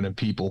incompetent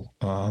people,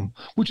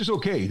 which is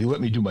okay. They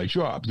let me do my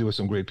job. There were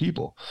some great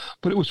people,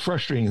 but it was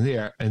frustrating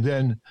there. And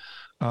then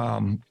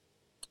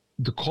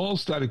the calls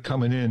started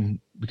coming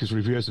in because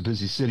Revere is a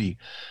busy city.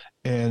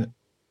 And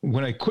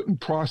when I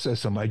couldn't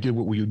process them, I did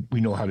what we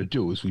know how to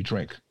do, is we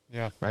drink.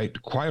 Yeah. Right.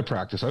 Choir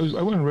practice. I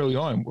went really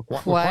on.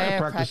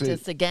 Choir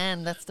practice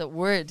again. That's the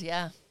word.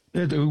 Yeah.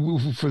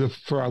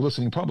 For our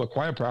listening public,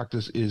 choir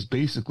practice is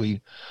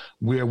basically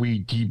where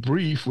we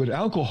debrief with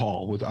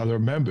alcohol with other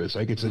members.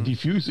 Like it's a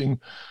defusing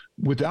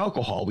with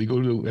alcohol. We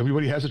go to,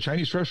 everybody has a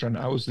Chinese restaurant.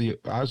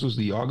 Ours was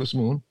the August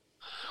Moon,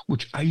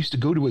 which I used to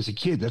go to as a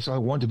kid. That's how I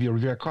wanted to be a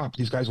Revere cop.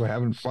 These guys were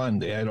having fun.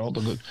 They had all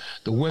the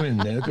women.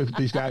 They looked at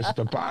these guys at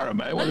the bar.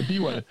 I want to be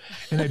one.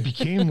 And I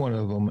became one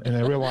of them. And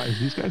I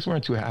realized these guys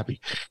weren't too happy.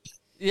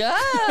 Yeah,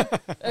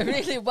 it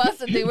really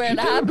wasn't. They weren't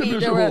happy.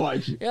 They were,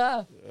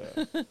 yeah.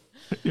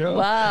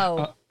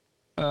 Wow.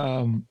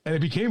 And I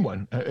became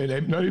one.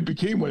 It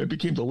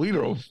became the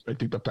leader of, I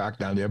think, the pack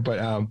down there. But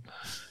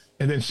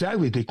and then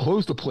sadly they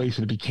closed the place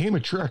and it became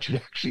a church. It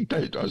actually,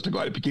 honest to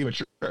God, it became a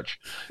church.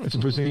 It's a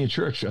Brazilian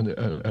church on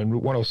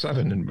Route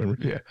 107. And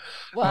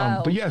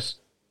wow. But yes.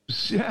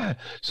 Yeah.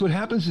 So what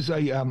happens is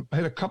I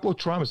had a couple of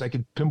traumas. I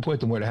could pinpoint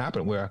them where it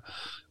happened. Where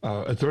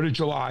a 3rd of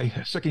July,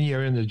 second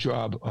year in the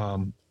job,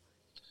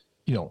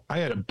 I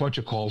had a bunch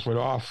of calls right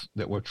off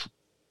that were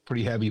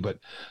pretty heavy, but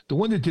the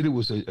one that did it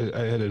was I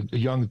had a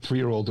young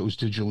 3-year-old that was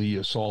digitally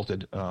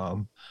assaulted,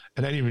 and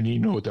I didn't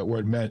even know what that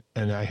word meant,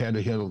 and I had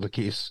to handle the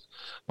case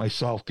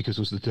myself because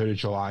it was the 3rd of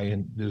July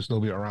and there was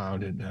nobody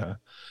around, and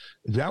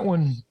that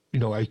one,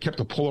 I kept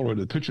a Polaroid of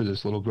the picture of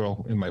this little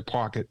girl in my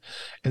pocket,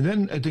 and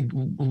then I think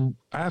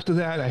after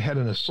that I had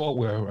an assault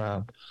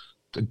where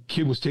the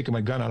kid was taking my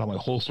gun out of my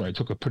holster. I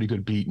took a pretty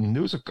good beat, and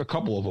there was a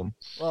couple of them.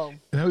 Wow.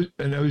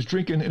 And I was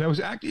drinking, and I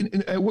was acting,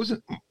 and I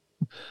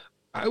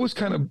was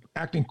kind of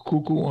acting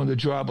cuckoo on the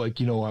job.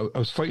 Like, I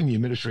was fighting the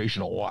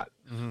administration a lot.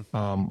 Mm-hmm.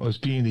 I was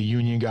being the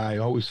union guy,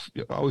 always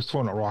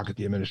throwing a rock at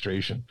the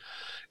administration.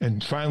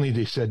 And finally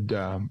they said,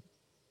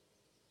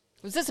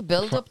 was this a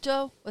build-up,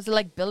 Joe? Was it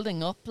like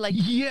building up? Like,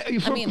 yeah,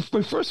 for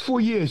my first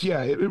 4 years,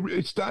 yeah,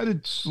 it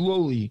started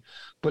slowly,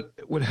 but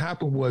what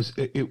happened was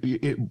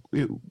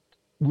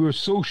we were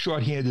so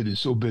short-handed and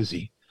so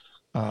busy.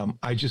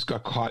 I just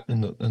got caught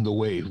in the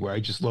wave where I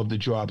just loved the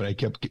job and I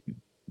kept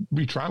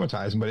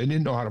re-traumatizing, but I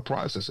didn't know how to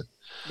process it.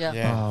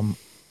 Yeah. And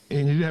I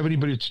didn't have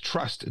anybody to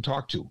trust to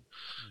talk to.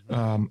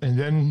 And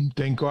then,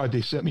 thank God,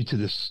 they sent me to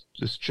this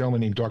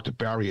gentleman named Dr.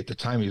 Barry. At the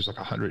time, he was like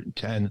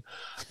 110.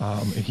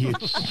 And he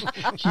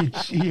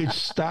had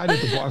started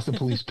the Boston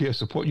Police Peer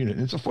Support Unit.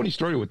 And it's a funny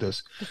story with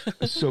this.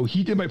 So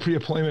he did my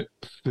pre-employment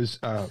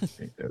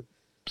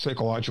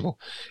psychological,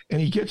 and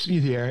he gets me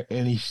there,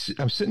 and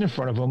I'm sitting in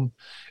front of him,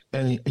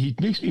 and he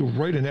makes me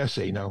write an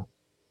essay. Now,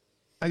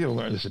 I got to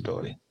learn this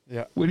ability.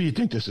 Yeah. Where do you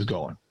think this is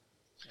going?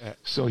 Yeah.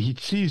 So he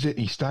sees it, and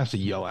he starts to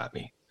yell at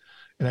me.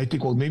 And I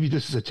think, well, maybe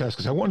this is a test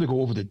because I wanted to go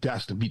over the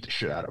desk to beat the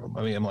shit out of him.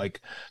 I mean, I'm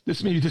like,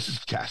 this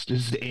is a test. This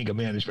is the anger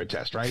management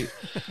test, right?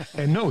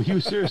 And no, he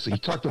was seriously. He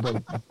talked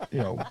about,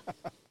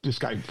 this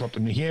guy up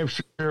in New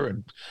Hampshire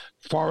and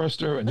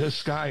Forrester and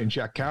this guy and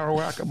Jack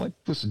Kerouac. I'm like,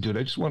 listen, dude,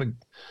 I just want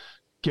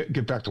to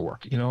get back to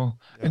work,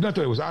 And not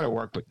that I was out of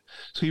work, but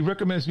so he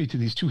recommends me to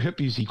these two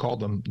hippies, he called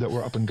them, that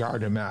were up in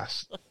Gardner,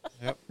 Mass.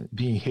 Yep.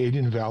 Being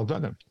Hayden and Val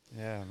Dunham.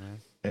 Yeah,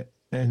 man.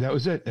 And that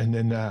was it. And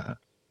then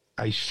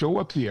I show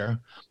up there.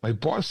 My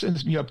boss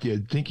sends me up there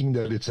thinking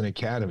that it's an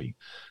academy.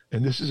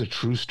 And this is a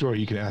true story.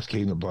 You can ask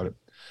Hayden about it.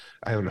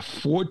 I had a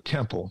Ford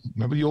Tempo.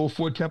 Remember the old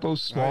Ford Tempo,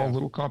 small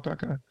little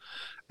compact car?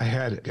 I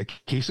had a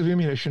case of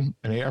ammunition,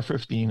 an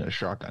AR-15, and a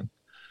shotgun.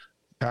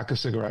 Pack of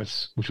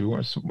cigarettes, which we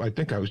weren't. I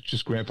think I was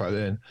just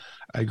grandfathered in.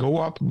 I go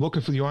up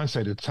looking for the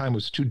on-site. At the time, it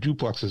was 2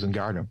 duplexes in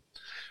Gardner.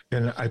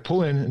 And I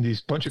pull in, and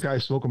these bunch of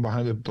guys smoking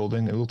behind the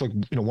building. It looked like,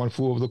 one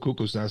flew over the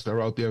cuckoo's nest. They're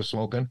out there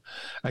smoking.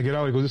 I get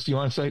out. I go, this is the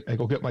on-site. I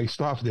go get my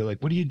stuff. They're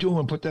like, what are you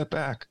doing? Put that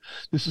back.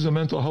 This is a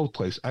mental health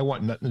place. I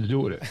want nothing to do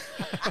with it.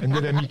 And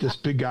then I meet this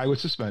big guy with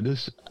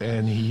suspenders,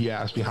 and he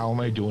asked me, how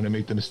am I doing? I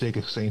make the mistake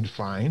of saying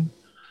fine.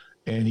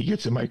 And he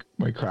gets in my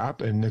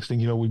crap, and next thing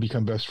you know, we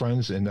become best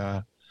friends. And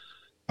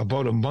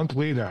about a month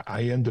later,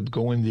 I end up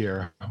going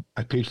there.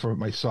 I paid for it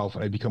myself,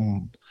 and I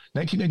become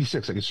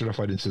 1996. I get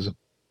certified in CISM.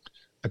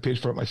 I paid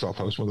for it myself.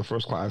 I was one of the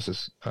first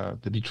classes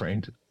to be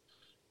trained,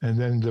 and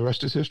then the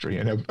rest is history.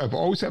 And I've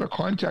always had a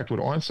contact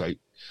with on-site,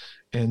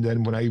 and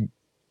then when I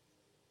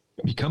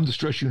become the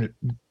stress unit,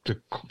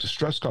 the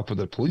stress cop for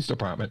the police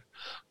department,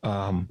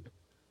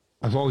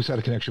 I've always had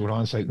a connection with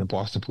on-site in the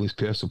Boston Police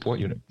Peer Support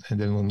Unit. And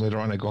then later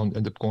on, I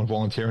end up going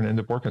volunteer and end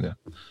up working there.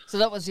 So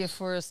that was your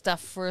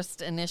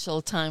first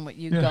initial time with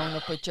you going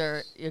up with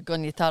your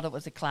gun. You thought it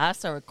was a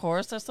class or a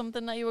course or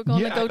something that you were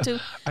going to go to?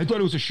 I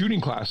thought it was a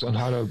shooting class on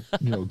how to,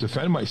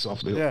 defend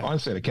myself. The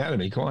on-site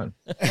academy, come on.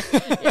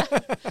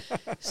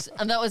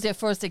 And that was your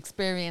first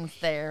experience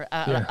there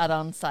at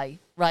on-site,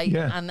 right?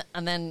 Yeah.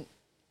 And then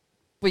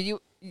were you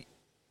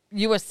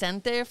were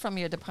sent there from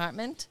your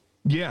department?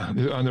 Yeah,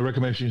 on the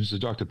recommendations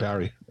of Dr.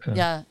 Barry.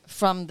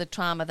 From the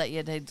trauma that you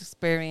had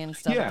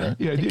experienced.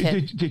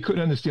 They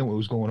couldn't understand what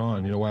was going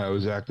on, why I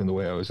was acting the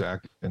way I was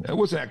acting. And I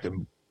wasn't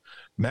acting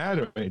mad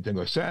or anything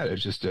or sad.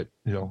 It's just that,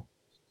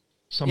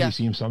 somebody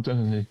seen something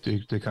and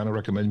they kind of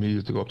recommended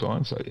me to go up to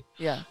on-site.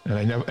 Yeah. And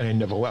I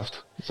never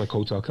left. It's like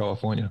Hotel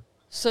California.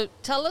 So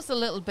tell us a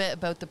little bit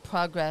about the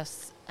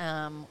progress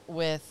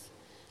with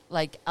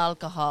like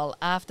alcohol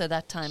after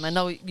that time. I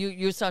know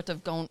you sort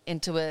of gone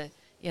into a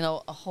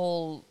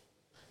whole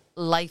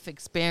life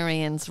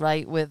experience,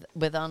 right,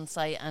 with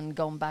on-site and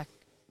going back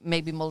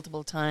maybe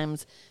multiple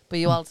times, but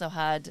you also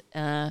had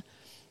a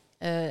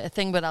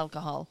thing with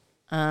alcohol,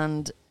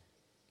 and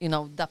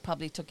that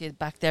probably took you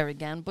back there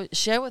again. But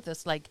share with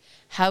us like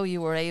how you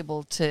were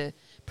able to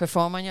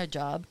perform on your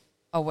job,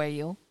 or were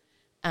you,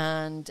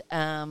 and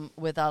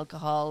with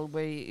alcohol,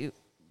 were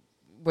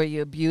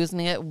you abusing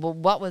it?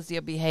 What was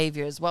your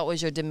behaviors? What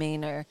was your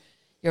demeanor,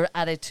 your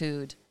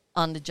attitude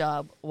on the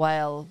job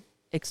while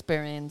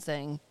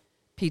experiencing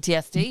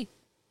PTSD?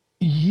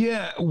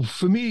 Yeah,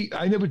 for me,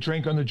 I never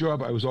drank on the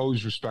job. I was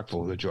always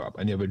respectful of the job.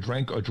 I never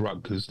drank or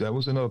drug because that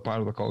was another part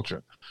of the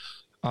culture.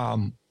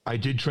 I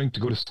did drink to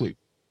go to sleep.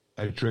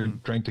 I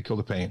drank to kill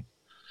the pain.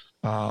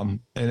 And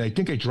I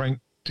think I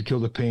drank to kill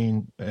the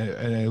pain.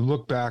 And I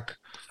look back,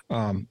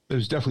 it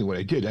was definitely what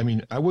I did. I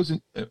mean,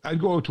 I'd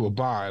go out to a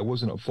bar. I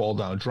wasn't a fall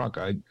down drunk.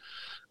 I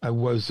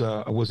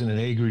wasn't an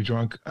angry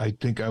drunk. I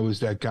think I was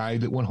that guy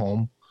that went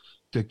home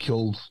that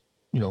killed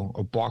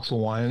a box of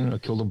wine. I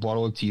killed a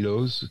bottle of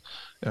Tito's.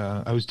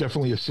 I was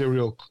definitely a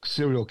serial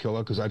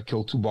killer because I'd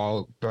kill 2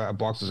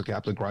 boxes of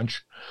Captain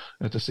Crunch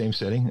at the same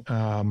sitting.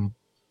 I'm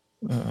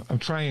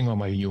trying on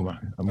my humor.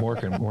 I'm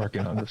working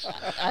on this.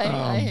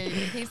 I hear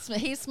you.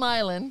 He's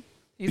smiling.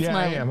 He's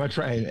smiling. I am. I'm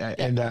trying.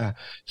 And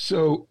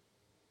so,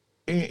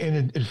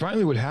 and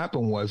finally, what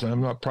happened was, and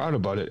I'm not proud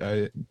about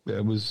it.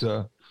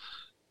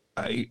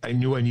 I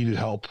knew I needed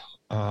help.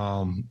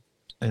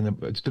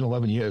 And it's been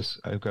 11 years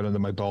I've got under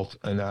my belt.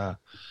 And I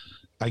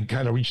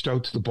kind of reached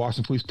out to the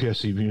Boston Police Peer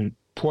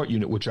Support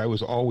Unit, which I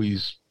was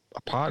always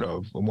a part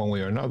of in one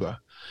way or another.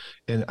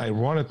 And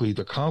ironically,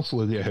 the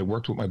counselor there had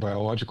worked with my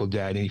biological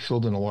dad, and he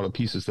filled in a lot of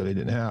pieces that I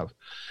didn't have.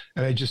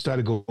 And I just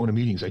started going to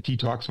meetings. I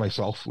detoxed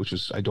myself, which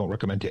is I don't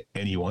recommend to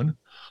anyone.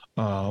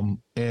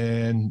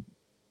 And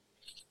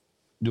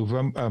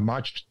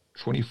March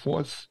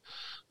 24th,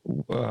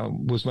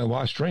 was my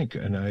last drink,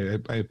 and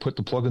I put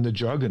the plug in the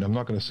jug, and I'm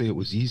not going to say it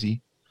was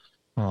easy,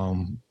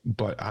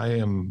 but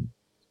I'm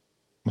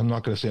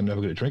not going to say I'm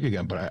never going to drink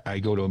again, but I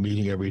go to a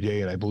meeting every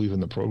day, and I believe in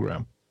the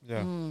program.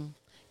 Yeah.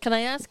 Can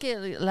I ask you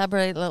to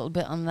elaborate a little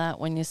bit on that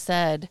when you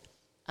said,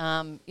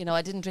 I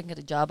didn't drink at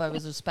a job, I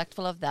was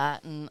respectful of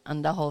that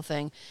and the whole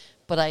thing,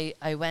 but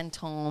I went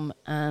home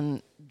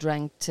and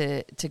drank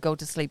to go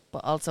to sleep,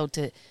 but also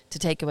to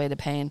take away the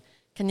pain.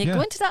 Can you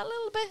go into that a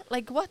little bit?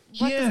 Like what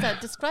does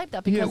that describe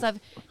that? Because I've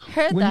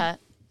heard that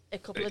a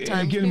couple of And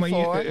times again,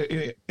 before.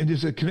 and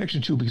there's a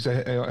connection too, because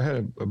I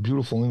had a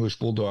beautiful English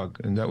bulldog,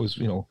 and that was,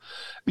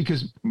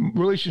 because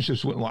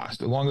relationships wouldn't last.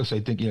 The longest, I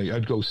think,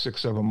 I'd go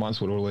 6-7 months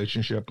with a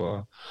relationship,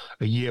 a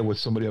year with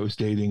somebody I was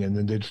dating, and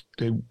then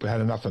they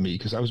had enough of me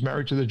because I was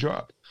married to the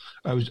job.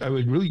 I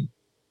would really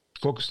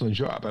focus on the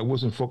job. I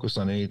wasn't focused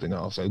on anything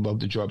else. I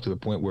loved the job to the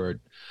point where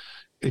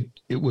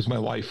it was my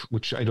life,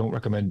 which I don't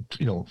recommend,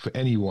 for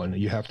anyone.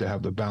 You have to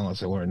have the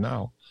balance I learned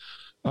now.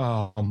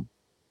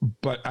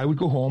 But I would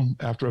go home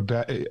after a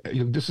bad,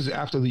 this is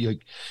after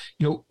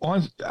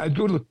I'd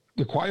go to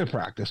the choir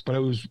practice, but I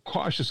was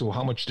cautious of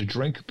how much to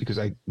drink because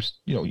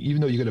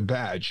even though you get a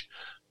badge,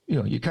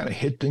 you kind of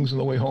hit things on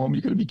the way home.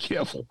 You got to be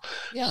careful.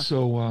 Yeah.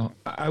 So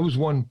I was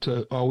one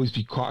to always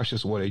be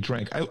cautious of what I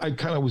drank. I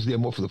kind of was there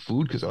more for the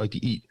food because I like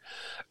to eat,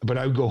 but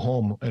I would go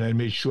home and I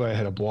made sure I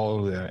had a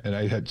bottle there, and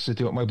I had to sit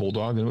there with my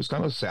bulldog, and it was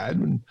kind of sad.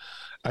 And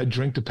I'd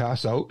drink to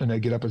pass out, and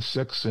I'd get up at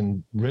 6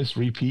 and rinse,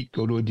 repeat,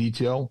 go to a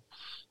detail,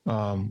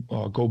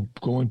 or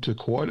go into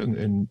court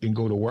and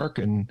go to work.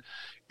 And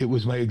it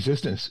was my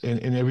existence,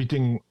 and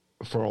everything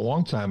for a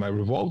long time I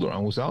revolved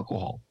around was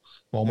alcohol.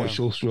 All my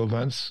social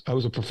events. I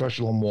was a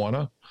professional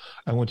mourner.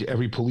 I went to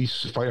every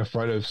police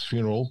firefighter's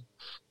funeral.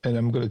 And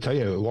I'm going to tell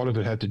you, a lot of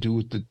it had to do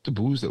with the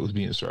booze that was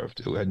being served.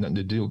 It had nothing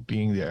to do with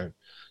being there.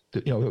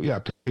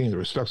 Paying the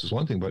respects is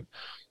one thing, but,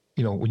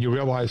 when you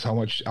realize how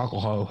much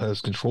alcohol has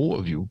control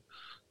of you,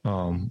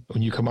 when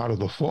you come out of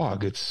the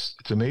fog, it's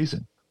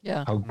amazing.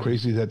 Yeah. How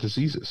crazy that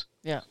disease is.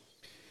 Yeah.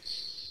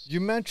 You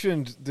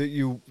mentioned that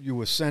you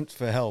were sent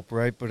for help,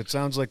 right? But it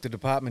sounds like the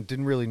department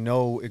didn't really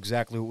know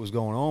exactly what was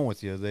going on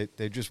with you.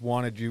 They just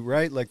wanted you,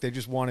 right? Like they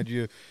just wanted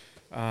you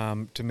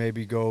to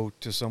maybe go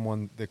to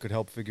someone that could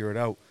help figure it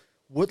out.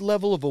 What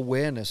level of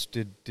awareness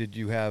did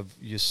you have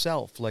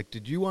yourself? Like,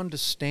 did you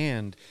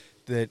understand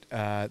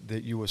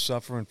that you were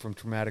suffering from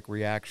traumatic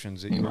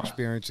reactions, that you were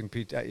experiencing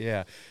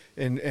yeah,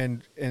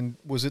 and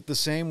was it the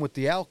same with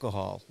the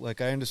alcohol?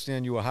 Like, I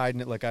understand you were hiding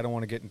it, like I don't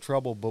want to get in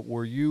trouble, but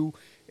were you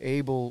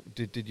able?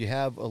 Did you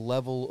have a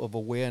level of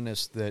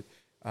awareness that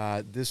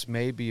this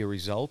may be a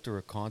result or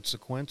a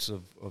consequence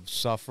of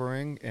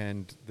suffering,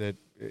 and that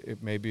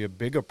it may be a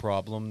bigger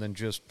problem than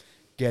just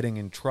getting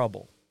in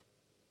trouble?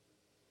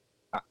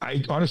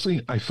 I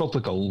honestly, I felt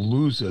like a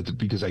loser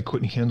because I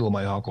couldn't handle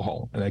my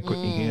alcohol, and I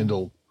couldn't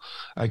handle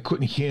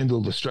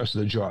the stress of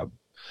the job,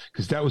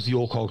 because that was the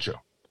old culture.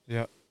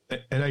 Yeah.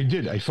 And I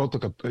did. I felt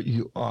like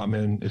oh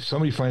man, if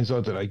somebody finds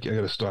out that I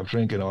got to stop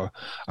drinking, or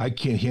I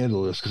can't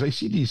handle this, because I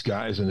see these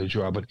guys in the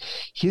job. But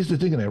here's the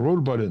thing, and I wrote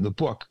about it in the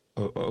book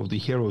of the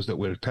heroes that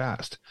were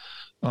past.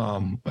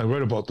 I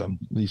read about them,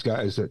 these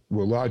guys that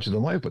were larger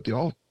than life, but they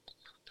all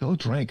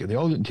drank, and they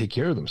all didn't take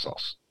care of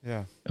themselves.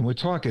 Yeah. And we're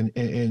talking,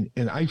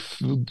 and I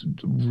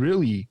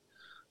really,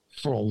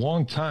 for a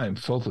long time,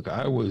 felt like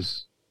I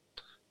was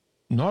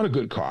not a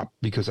good cop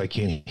because I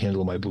can't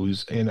handle my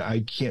booze, and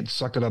I can't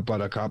suck it up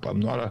by a cop. I'm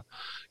not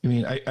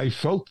I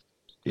felt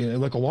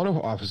like a lot of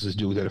officers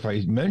do, that if I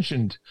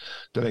mentioned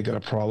that I got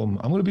a problem,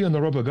 I'm going to be on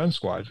the rubber gun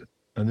squad,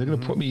 and they're going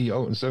to put me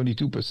out in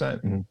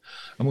 72%, and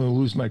I'm going to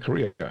lose my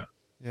career.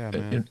 Yeah,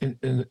 man.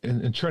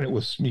 And turn it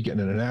was me getting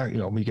in an act,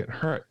 me getting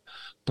hurt.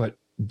 But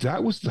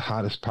that was the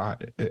hardest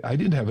part. I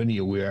didn't have any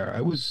aware.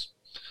 I was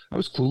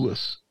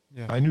clueless.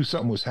 Yeah. I knew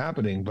something was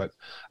happening, but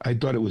I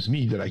thought it was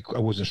me, that I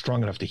wasn't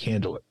strong enough to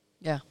handle it.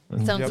 Yeah.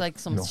 Sounds like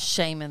some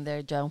shame in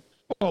there, Joe.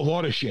 Oh, a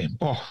lot of shame.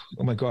 Oh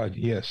my God.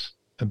 Yes.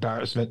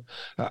 Embarrassment.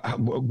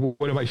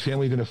 What are my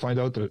family going to find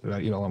out that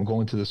I'm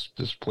going to this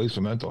place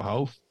for mental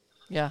health?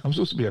 Yeah. I'm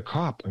supposed to be a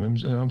cop. I'm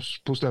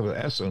supposed to have an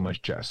S on my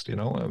chest,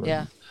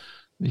 Yeah.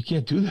 You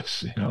can't do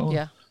this,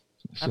 Yeah.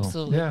 So,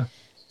 absolutely. Yeah.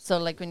 So,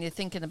 like, when you're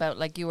thinking about,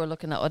 like, you were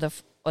looking at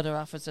other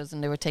officers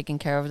and they were taking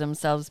care of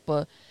themselves,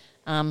 but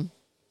there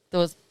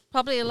was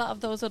probably a lot of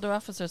those other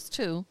officers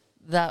too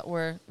that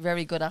were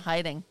very good at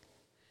hiding.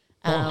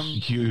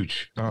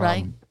 Huge.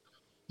 Right?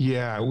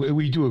 Yeah,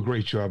 we do a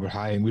great job at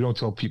hiding. We don't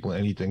tell people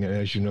anything, and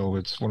as you know,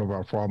 it's one of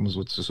our problems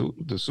with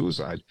the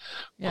suicide.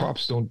 Yeah.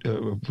 Cops don't.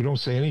 We don't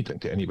say anything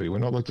to anybody. We're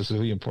not like the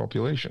civilian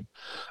population.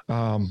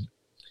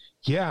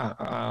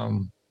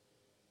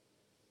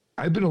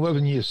 I've been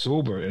 11 years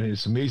sober, and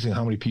it's amazing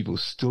how many people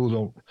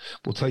still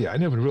will tell you, I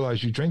never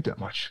realized you drank that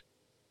much.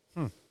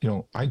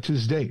 I to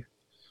this day,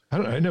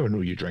 I never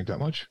knew you drank that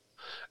much.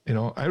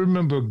 I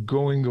remember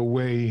going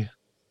away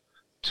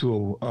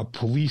to a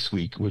police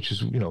week, which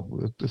is,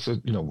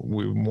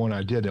 one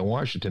I did in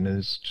Washington, and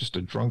it's just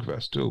a drunk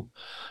fest too.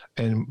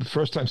 And the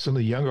first time some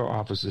of the younger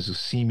officers who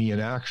see me in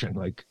action,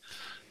 like,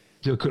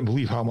 they couldn't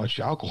believe how much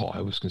alcohol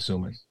I was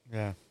consuming.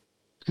 Yeah.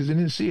 Because they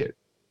didn't see it.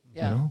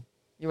 Yeah.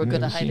 You were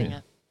good at hiding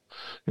it.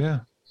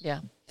 Yeah.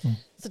 Yeah.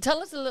 So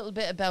tell us a little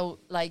bit about,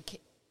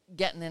 like,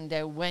 getting in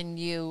there when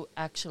you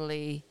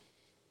actually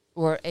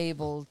were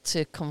able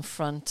to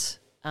confront,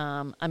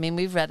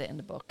 we've read it in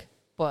the book,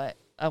 but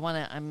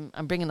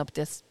I'm bringing up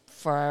this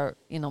for our,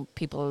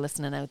 people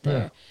listening out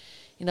there.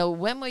 Yeah.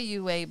 When were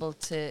you able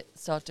to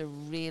sort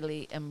of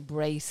really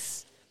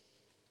embrace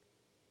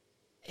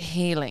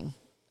healing,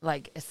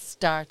 like a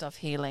start of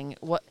healing?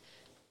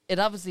 It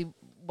obviously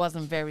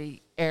wasn't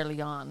very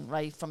early on,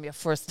 right? From your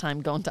first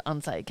time going to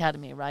On-Site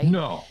Academy, right?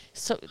 No.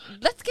 So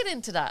let's get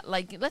into that.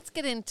 Like, let's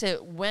get into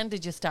when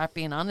did you start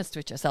being honest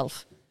with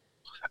yourself?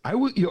 I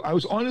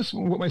was honest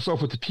with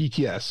myself with the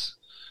PTS,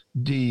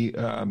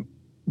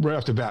 right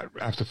off the bat,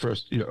 after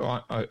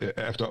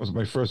after it was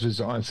my first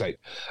visit on site.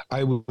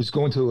 I was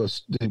going to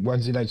the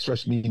Wednesday night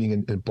stress meeting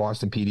in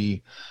Boston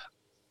PD,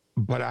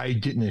 but I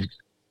didn't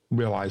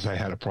realize I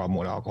had a problem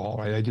with alcohol.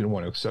 Right? I didn't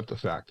want to accept the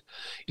fact.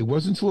 It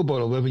wasn't until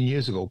about 11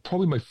 years ago,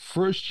 probably my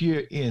first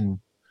year in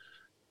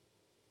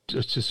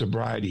to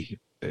sobriety,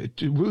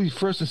 really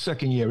first and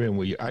second year in,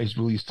 where your eyes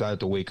really started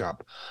to wake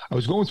up. I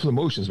was going through the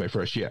motions my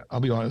first year. I'll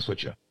be honest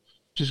with you.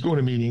 Just going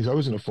to meetings. I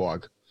was in a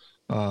fog.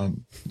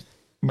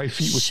 My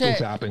feet were still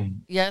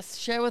tapping. Yes,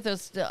 share with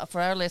us,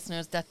 for our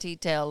listeners, that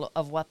detail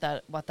of what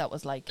that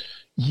was like.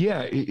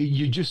 Yeah,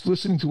 you're just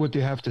listening to what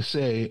they have to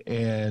say,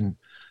 and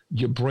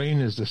your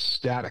brain is the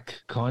static,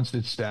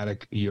 constant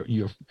static.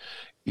 We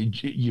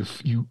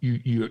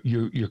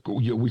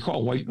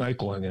call white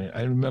knuckling, and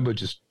I remember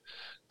just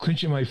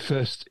clenching my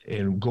fist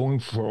and going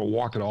for a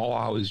walk at all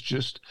hours,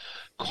 just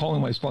calling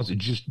my sponsor,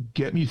 just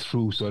get me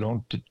through so I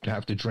don't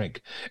have to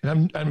drink.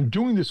 And I'm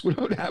doing this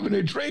without having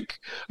a drink.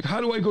 How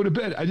do I go to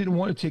bed? I didn't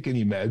want to take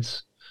any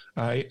meds.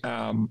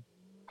 And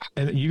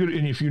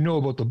if you know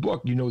about the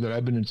book, you know that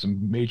I've been in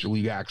some major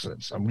league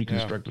accidents. I'm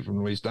reconstructed from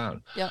the waist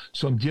down. Yeah.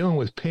 So I'm dealing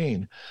with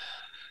pain.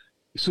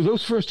 So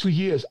those first 2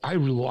 years, I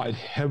relied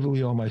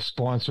heavily on my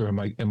sponsor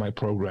and my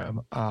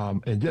program.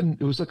 And then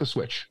it was like a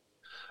switch.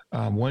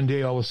 One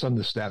day, all of a sudden,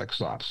 the static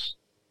stops.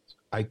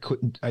 I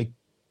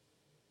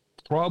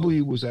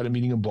probably was at a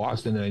meeting in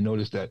Boston, and I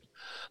noticed that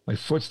my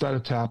foot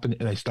started tapping,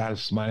 and I started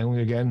smiling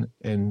again,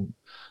 and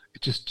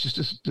it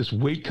just this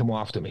weight come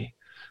off to me.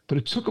 But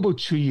it took about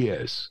 2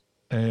 years,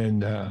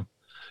 and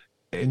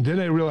then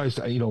I realized,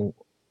 I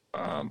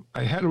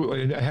had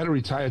to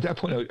retire. At that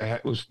point,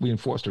 I was being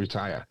forced to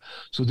retire.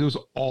 So there was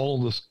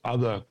all this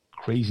other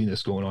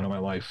craziness going on in my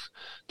life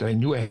that I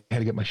knew I had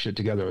to get my shit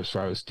together as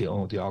far as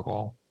dealing with the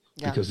alcohol.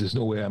 Yeah. Because there's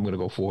no way I'm going to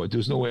go forward.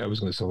 There's no way I was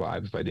going to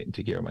survive if I didn't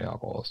take care of my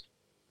alcoholism.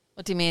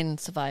 What do you mean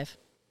survive?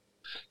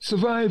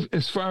 Survive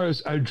as far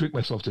as I would drink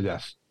myself to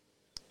death.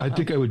 I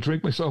think I would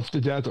drink myself to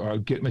death, or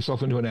I'd get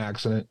myself into an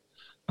accident.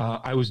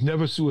 I was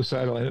never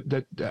suicidal.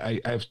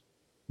 I've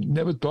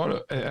never thought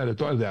of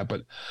that,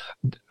 but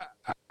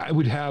I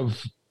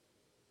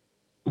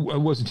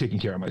wasn't taking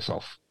care of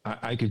myself.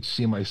 I could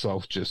see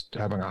myself just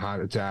having a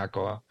heart attack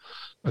or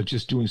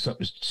just doing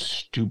something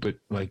stupid,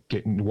 like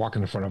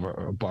walking in front of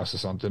a bus or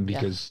something,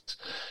 because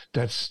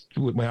that's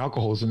with my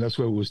alcoholism. That's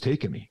where it was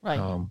taking me. Right.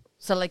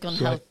 So like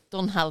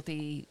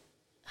unhealthy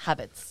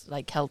habits,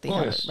 like healthy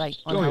habits, right?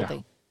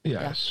 Unhealthy.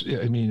 Yes. Yeah.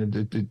 I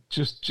mean,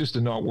 just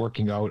the not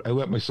working out. I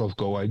let myself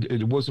go.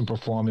 It wasn't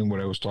performing what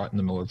I was taught in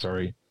the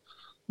military.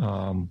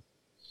 And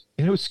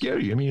it was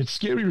scary. I mean, it's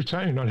scary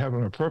retiring, not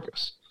having a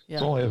purpose. Yeah.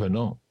 That's all I ever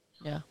know.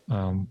 Yeah.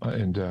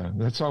 And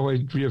that's how I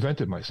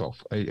reinvented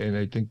myself. And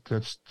I think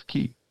that's the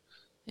key.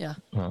 Yeah.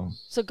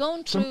 So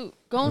going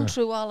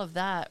through all of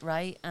that,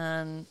 right?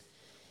 And,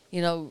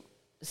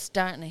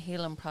 starting a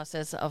healing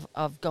process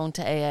of going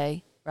to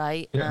AA,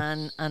 right?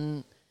 Yeah.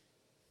 And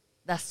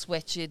that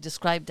switch, you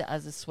described it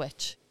as a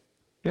switch.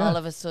 Yeah. All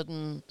of a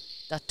sudden,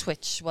 that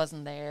twitch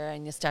wasn't there,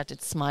 and you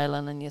started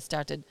smiling, and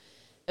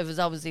it was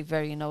obviously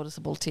very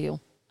noticeable to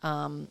you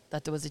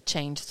that there was a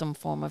change, some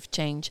form of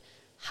change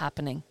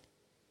happening.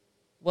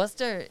 Was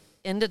there,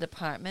 in the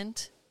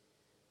department,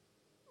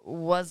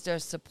 was there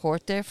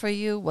support there for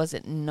you? Was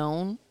it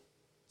known?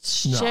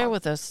 No. Share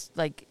with us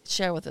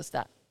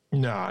that.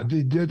 No,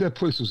 that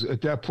place was,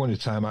 at that point in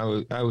time,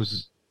 I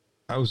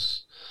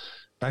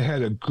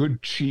had a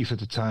good chief at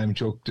the time,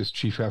 this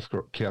Chief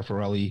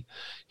Caffarelli.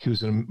 He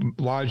was a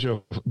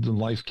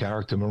larger-than-life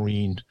character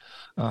Marine,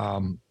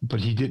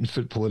 but he didn't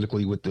fit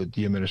politically with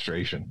the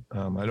administration.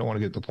 I don't want to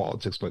get into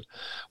politics, but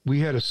we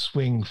had a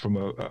swing from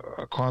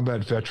a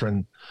combat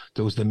veteran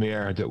that was the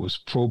mayor that was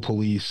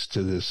pro-police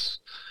to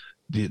this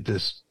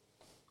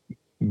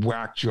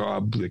whack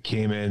job that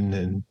came in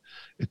and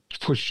it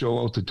pushed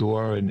Joe out the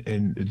door,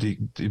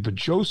 but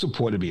Joe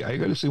supported me. I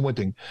got to say one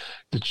thing: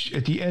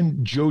 at the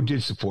end, Joe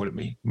did support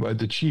me.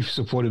 The chief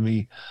supported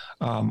me.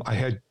 I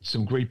had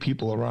some great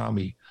people around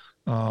me.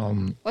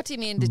 What do you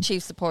mean the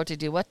chief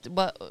supported you? What?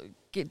 I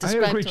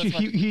had a great chief.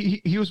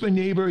 He was my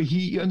neighbor.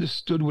 He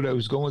understood what I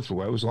was going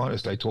through. I was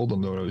honest. I told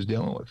him what I was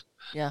dealing with.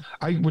 Yeah.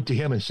 I went to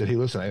him and said, "Hey,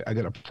 listen, I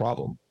got a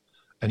problem.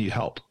 I need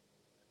help,"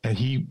 and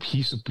he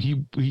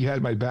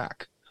had my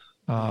back.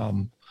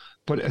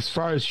 But as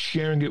far as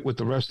sharing it with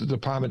the rest of the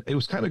department, it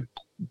was kind of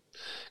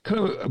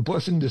a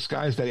blessing in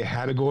disguise that I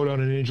had to go out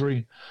on an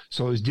injury.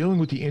 So I was dealing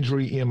with the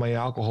injury and my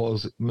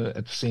alcoholism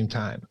at the same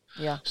time.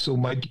 Yeah. So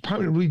my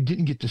department really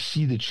didn't get to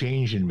see the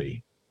change in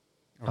me.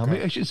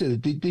 Okay. I should say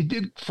that they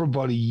did for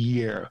about a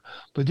year,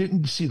 but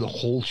didn't see the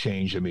whole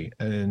change in me.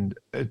 And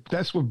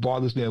that's what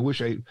bothers me. I wish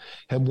I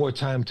had more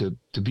time to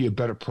be a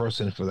better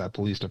person for that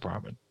police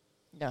department.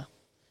 Yeah.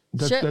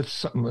 That's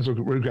something, that's a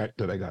regret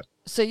that I got.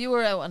 So you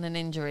were out on an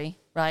injury.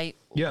 right?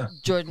 Yeah.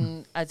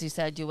 Jordan, as you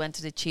said, you went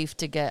to the chief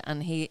to get,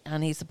 and he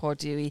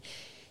supported you.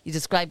 He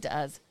described it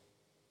as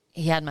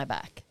he had my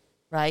back,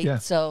 right? Yeah.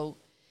 So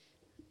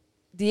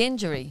the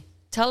injury,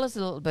 tell us a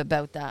little bit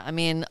about that. I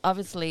mean,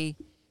 obviously,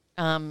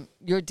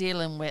 you're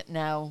dealing with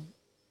now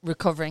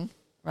recovering,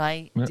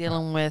 right? Yeah.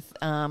 Dealing with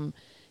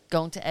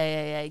going to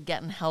AAA,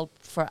 getting help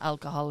for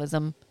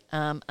alcoholism,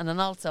 and then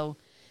also,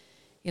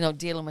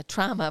 dealing with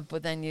trauma.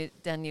 But then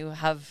you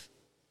have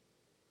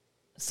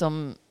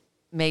some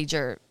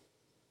major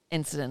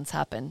incidents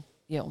happen.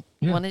 You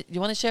want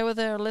to share with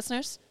our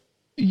listeners?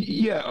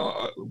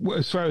 Yeah,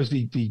 as far as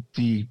it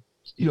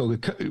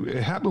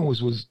happened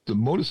was the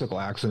motorcycle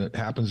accident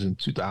happens in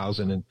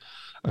 2000, and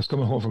I was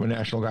coming home from a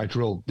National Guard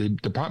drill. The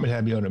department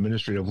had me on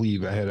administrative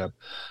leave. I had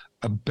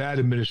a bad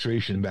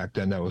administration back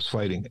then that I was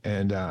fighting,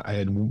 and I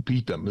had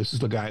beat them. This is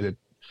the guy that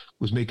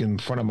was making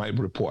fun of my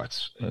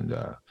reports, and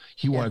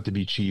he wanted to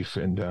be chief,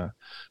 and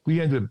we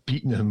ended up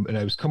beating him. And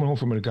I was coming home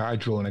from a guard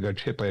drill, and I got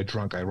hit by a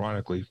drunk,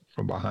 ironically,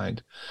 from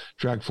behind,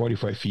 dragged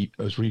 45 feet.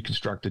 I was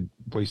reconstructed,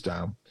 waist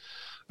down.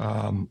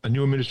 A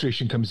new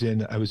administration comes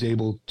in. I was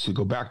able to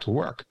go back to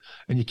work,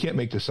 and you can't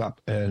make this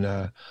up. And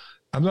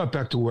I'm not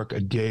back to work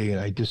a day, and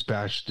I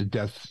dispatched the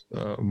death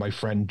of my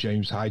friend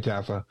James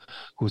Hightaffer,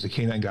 who was a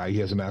canine guy. He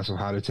has a massive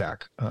heart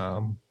attack.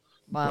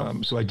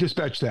 Wow. So I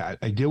dispatched that.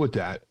 I deal with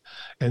that,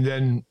 and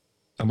then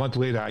a month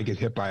later, I get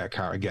hit by a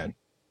car again.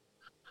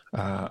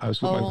 I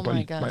was with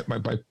my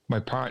buddy, my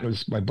partner,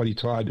 was my buddy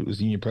Todd, who was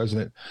the union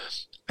president.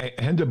 I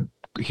end up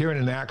hearing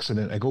an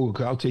accident. I go,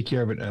 I'll take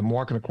care of it. And I'm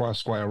walking across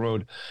Squire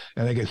Road,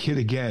 and I get hit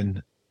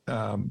again.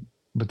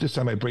 But this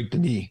time I break the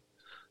knee,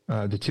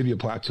 the tibia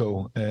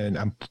plateau, and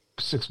I'm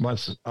 6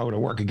 months out of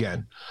work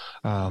again.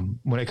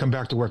 When I come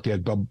back to work, they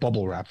had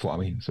bubble wrap for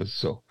me.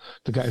 So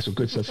the guys were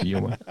good sense of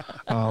humor.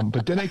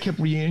 But then I kept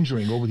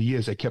re-injuring over the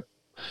years.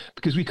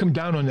 Because we come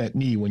down on that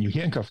knee. When you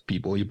handcuff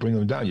people, you bring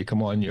them down, you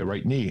come on your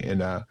right knee.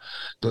 And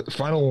the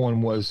final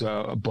one was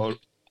about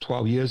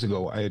 12 years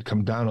ago. I had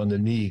come down on the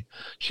knee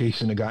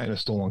chasing a guy in a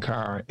stolen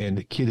car, and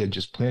the kid had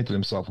just planted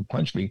himself and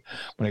punched me.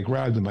 When I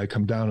grabbed him, I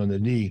come down on the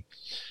knee,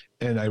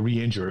 and I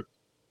re-injure it.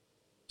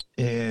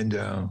 And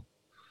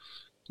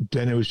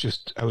then it was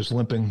just, I was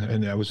limping,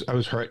 and I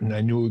was hurt, and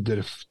I knew that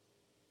if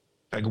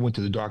I went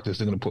to the doctors,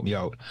 they're going to put me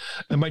out.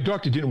 And my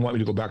doctor didn't want me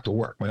to go back to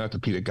work. My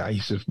orthopedic guy, he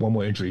said, one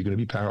more injury, you're going to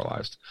be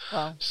paralyzed.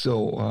 Wow.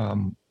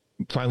 So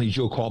finally,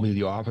 Joe called me to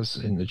the office,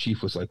 and the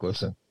chief was like,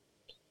 listen,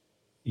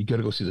 you got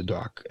to go see the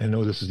doc. I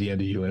know this is the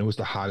end of you. And it was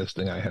the hardest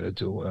thing I had to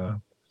do.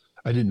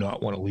 I did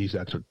not want to leave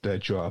that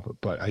job,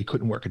 but I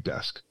couldn't work a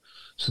desk.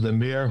 So the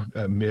mayor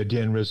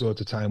Dan Rizzo at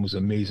the time, was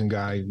an amazing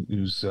guy. He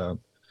was a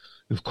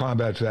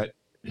combat vet.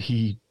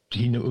 He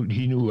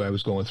knew what I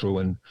was going through,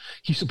 and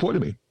he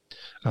supported me.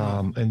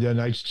 And then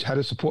I just had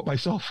to support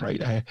myself, right?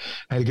 I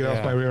had to get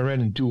off my rear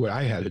end and do what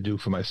I had to do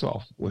for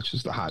myself, which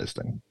is the hardest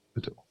thing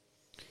to do.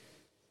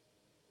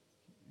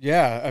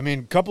 Yeah, I mean,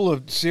 a couple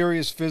of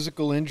serious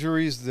physical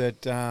injuries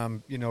that,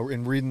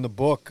 in reading the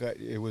book,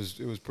 it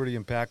was pretty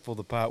impactful,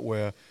 the part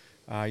where,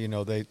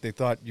 they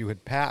thought you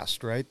had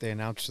passed, right? They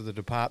announced to the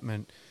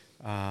department,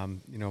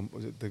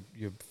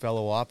 your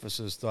fellow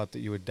officers thought that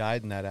you had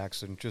died in that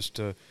accident, just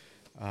to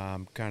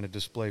kind of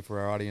display for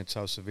our audience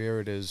how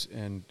severe it is,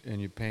 and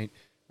you paint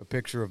a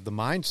picture of the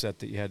mindset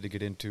that you had to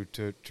get into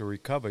to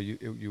recover.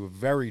 You were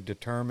very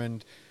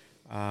determined.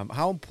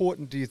 How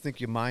important do you think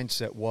your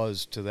mindset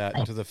was to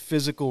the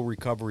physical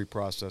recovery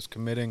process,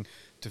 committing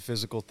to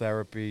physical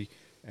therapy?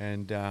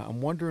 And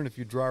I'm wondering if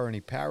you draw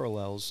any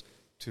parallels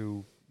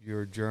to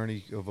your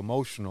journey of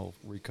emotional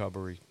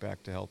recovery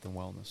back to health and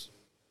wellness.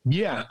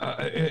 Yeah.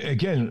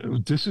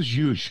 Again, this is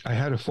huge. I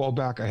had to fall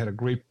back. I had a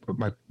great,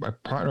 my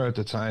partner at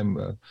the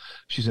time,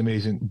 she's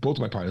amazing. Both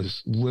of my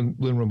partners, Lynn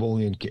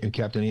Ramboli and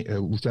Captain,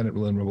 Lieutenant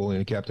Lynn Ramboli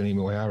and Captain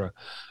Amy O'Hara,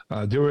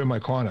 they were in my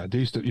corner. They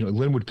used to,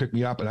 Lynn would pick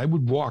me up, and I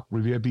would walk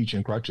Revere Beach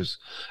in crutches.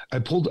 I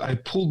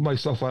pulled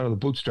myself out of the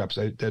bootstraps.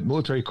 That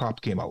military cop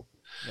came out.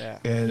 Yeah.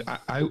 And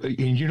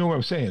and you know what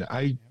I'm saying?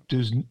 I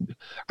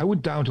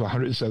went down to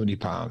 170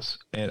 pounds,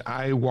 and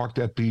I walked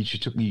that beach.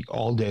 It took me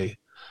all day.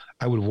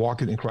 I would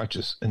walk it in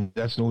crutches, and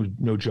that's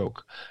no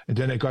joke. And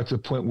then I got to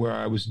the point where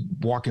I was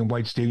walking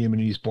White Stadium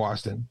in East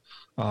Boston.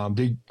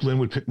 Lynn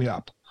would pick me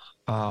up.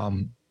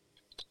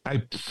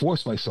 I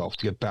forced myself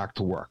to get back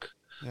to work.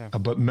 Yeah.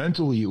 But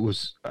mentally, it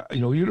was,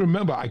 you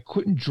remember, I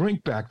couldn't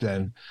drink back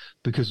then,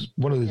 because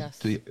one of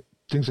the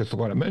things I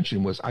forgot to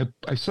mention was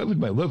I severed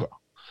my liver,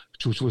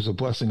 which was a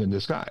blessing in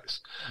disguise.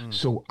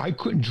 So I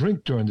couldn't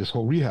drink during this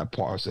whole rehab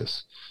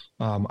process.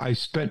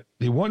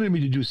 They wanted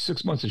me to do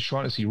 6 months of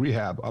Shaughnessy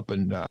rehab up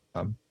in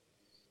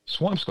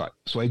Swampscott.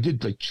 So I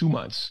did like 2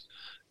 months.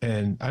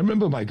 And I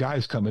remember my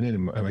guys coming in,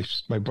 and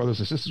my brothers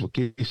and sisters with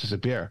cases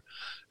of beer.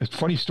 It's a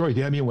funny story.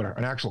 They had me in with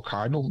an actual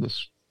cardinal,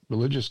 this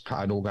religious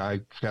cardinal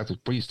guy,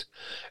 Catholic priest.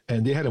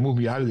 And they had to move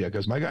me out of there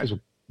because my guys were,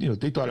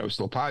 they thought I was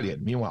still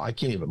partying. Meanwhile, I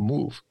can't even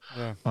move.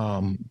 Yeah.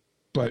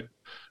 But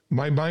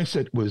my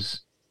mindset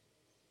was,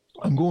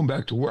 I'm going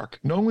back to work.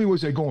 Not only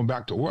was I going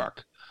back to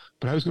work,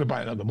 but I was going to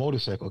buy another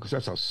motorcycle because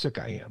that's how sick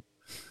I am.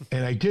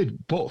 And I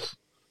did both.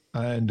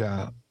 And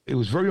it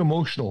was very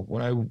emotional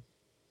when I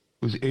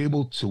was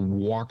able to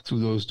walk through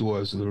those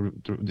doors of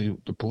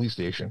the police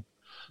station,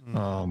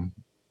 to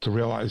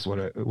realize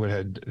what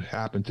had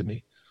happened to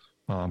me.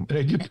 And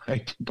I did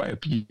buy a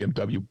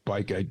BMW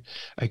bike.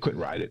 I couldn't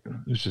ride it.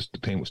 It was just, the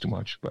pain was too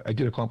much. But I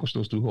did accomplish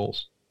those 2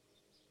 goals.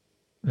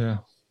 Yeah.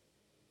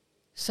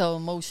 So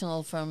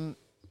emotional from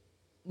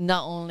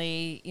not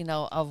only,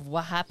 of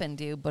what happened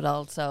to you, but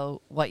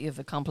also what you've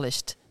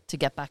accomplished to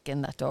get back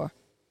in that door.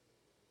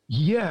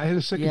 Yeah, I had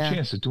a second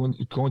chance at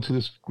going to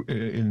this.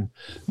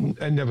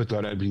 I never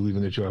thought I'd be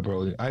leaving the job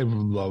early. I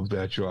love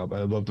that job.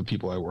 I love the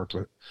people I worked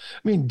with.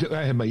 I mean,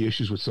 I had my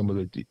issues with some of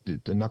the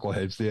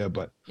knuckleheads there,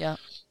 but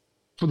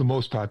for the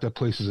most part, that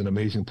place is an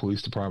amazing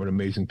police department,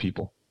 amazing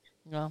people.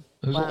 Yeah,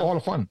 it was a lot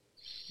of fun.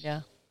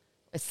 Yeah,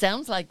 it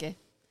sounds like it.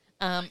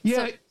 I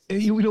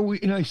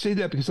say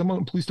that because I'm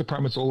on police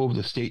departments all over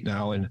the state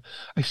now, and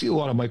I see a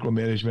lot of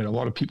micromanagement, a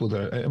lot of people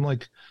that I'm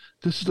like,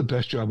 this is the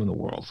best job in the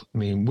world. I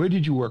mean, where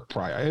did you work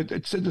prior?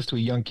 I said this to a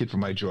young kid for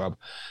my job,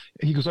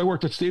 and he goes, I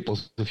worked at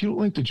Staples. If you don't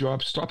like the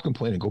job, stop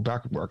complaining, go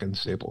back and work in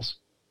Staples.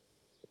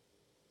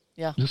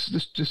 Yeah. This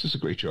is a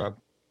great job.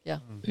 Yeah,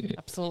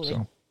 absolutely.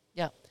 So.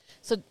 Yeah.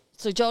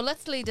 So Joe,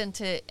 let's lead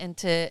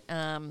into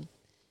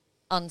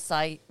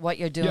on-site, what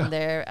you're doing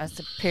there as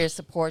a peer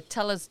support.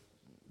 Tell us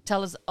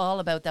all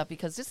about that,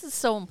 because this is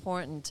so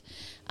important.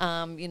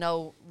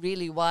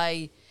 Really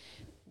why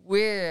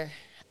we're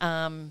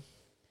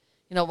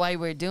why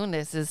we're doing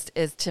this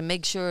is to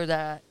make sure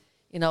that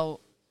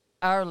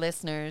our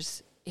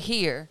listeners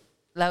hear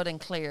loud and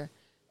clear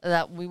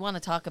that we want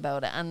to talk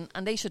about it, and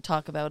they should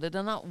talk about it,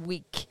 and not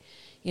weak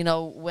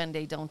when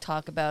they don't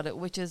talk about it,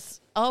 which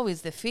is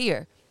always the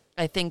fear,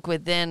 I think,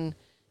 within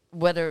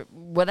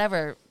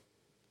whatever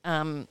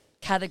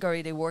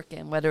category they work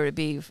in, whether it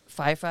be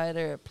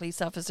firefighter,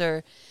 police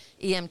officer,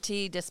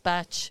 EMT,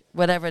 dispatch,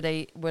 whatever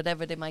they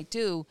might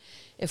do.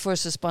 If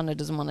first responder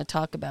doesn't want to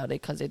talk about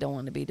it because they don't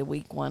want to be the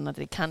weak one, or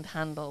they can't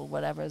handle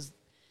whatever's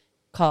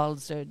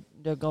calls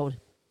they're going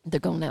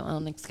out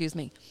on. Excuse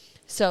me.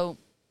 So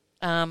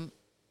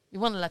you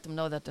want to let them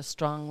know that they're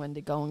strong when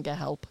they go and get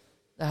help.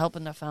 They're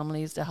helping their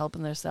families, they're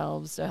helping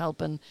themselves, they're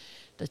helping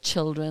their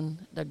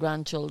children, their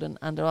grandchildren,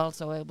 and they're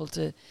also able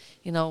to,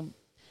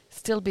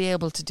 still be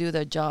able to do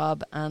their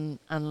job and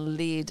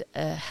lead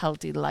a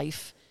healthy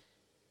life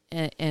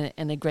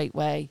in a great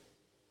way,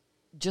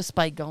 just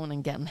by going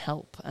and getting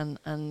help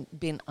and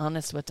being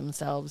honest with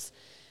themselves.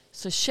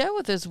 So share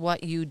with us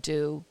what you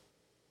do,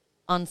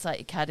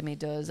 On-Site Academy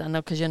does. I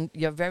know because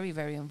you're very,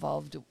 very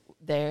involved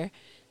there.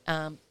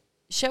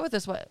 Share with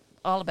us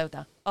all about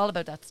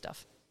that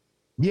stuff.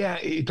 Yeah,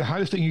 the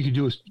hardest thing you can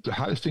do is the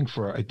hardest thing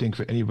for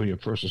anybody, a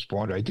first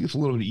responder. I think it's a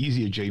little bit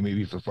easier, Jay,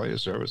 maybe for fire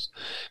service,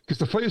 because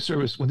the fire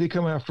service, when you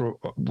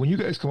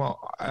guys come out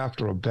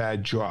after a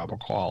bad job, a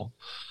call,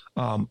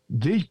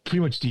 they pretty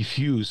much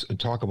defuse and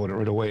talk about it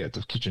right away at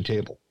the kitchen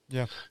table.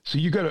 Yeah. So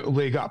you got a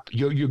leg up.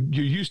 You're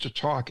used to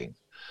talking.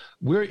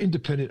 We're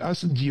independent.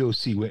 Us and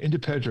DOC, we're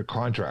independent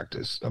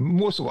contractors.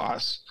 Most of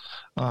us,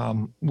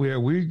 where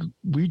we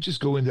just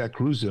go in that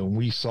cruiser and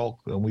we sulk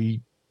and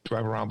we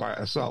drive around by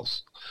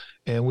ourselves.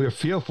 And we're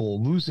fearful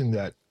of losing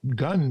that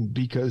gun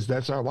because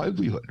that's our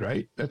livelihood,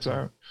 right?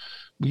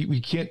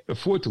 We can't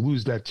afford to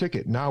lose that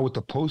ticket. Now with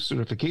the post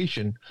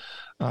certification,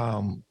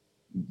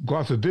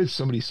 God forbid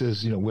somebody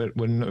says,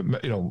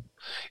 and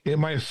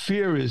my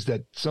fear is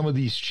that some of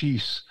these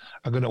chiefs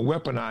are going to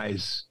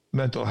weaponize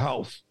mental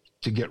health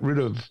to get rid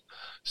of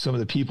some of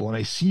the people. And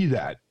I see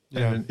that.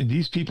 Yeah. And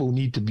these people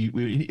need to be,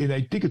 and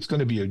I think it's going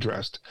to be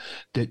addressed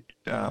that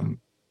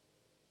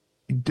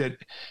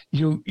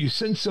you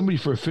send somebody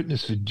for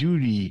fitness for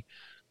duty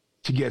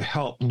to get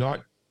help,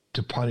 not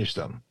to punish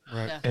them.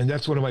 Right. Yeah. And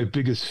that's one of my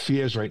biggest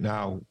fears right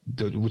now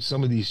with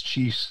some of these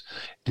chiefs,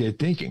 their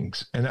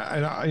thinkings. And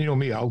I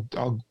me, I'll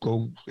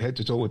go head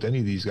to toe with any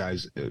of these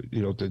guys,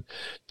 to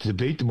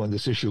debate them on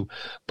this issue.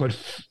 But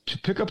to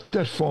pick up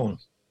that phone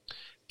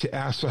to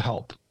ask for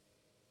help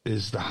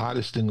is the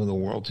hardest thing in the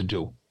world to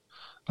do.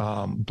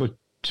 But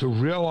to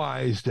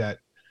realize that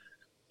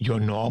you're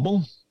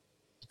normal,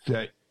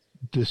 that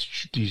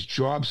these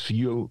jobs, for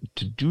you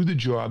to do the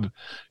job,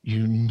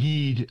 you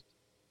need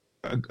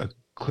a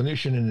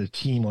clinician and a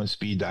team on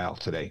speed dial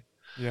today.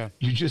 Yeah.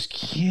 You just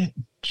can't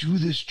do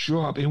this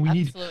job. And we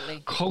need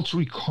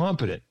culturally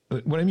competent.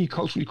 When I mean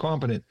culturally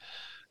competent,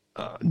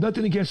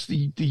 nothing against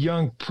the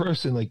young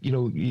person, like,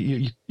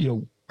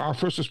 our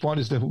first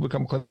responders that will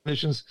become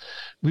clinicians,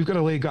 we've got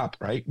a leg up,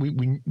 right?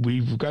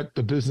 We've got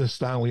the business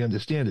down, we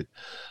understand it.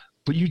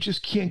 But you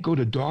just can't go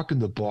to Doc in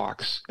the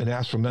Box and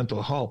ask for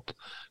mental help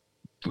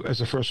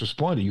as a first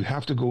responder. You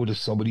have to go to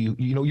somebody,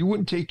 you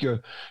wouldn't take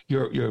your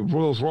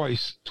Rolls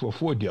Royce to a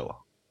Ford dealer.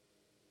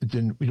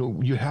 Then,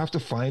 you have to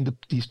find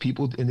these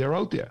people, and they're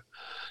out there.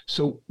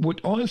 So what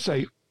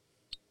On-Site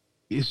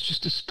is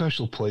just a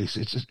special place.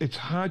 It's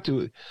hard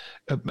to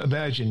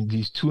imagine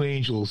these two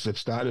angels that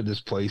started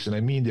this place. And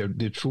I mean,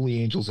 they're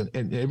truly angels,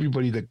 and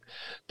everybody that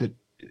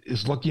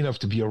is lucky enough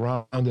to be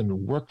around them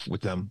and work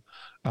with them.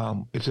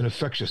 It's an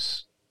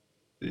infectious,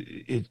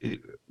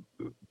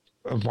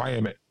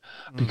 environment,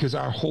 because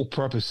our whole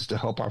purpose is to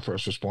help our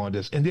first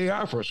responders, and they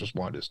are first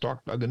responders.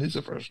 Doc Duggan is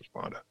a first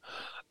responder.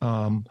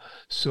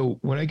 So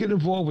when I get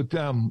involved with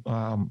them,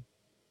 I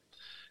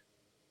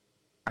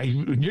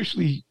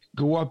initially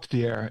go up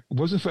there. It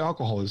wasn't for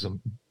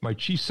alcoholism. My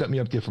chief sent me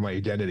up there for my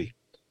identity.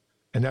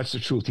 And that's the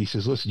truth. He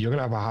says, listen, you're going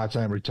to have a hard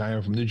time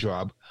retiring from the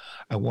job.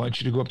 I want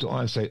you to go up to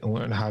on-site and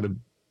learn how to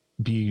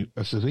be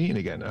a civilian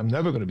again. I'm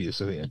never going to be a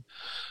civilian.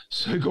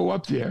 So I go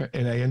up there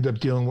and I end up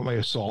dealing with my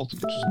assault,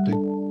 which is a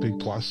big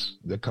plus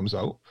that comes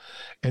out.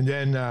 And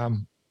then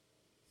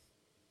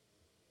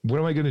what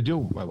am I going to do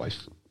with my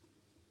life?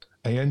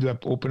 I ended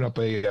up opening up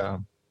a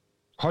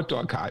hot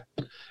dog cart,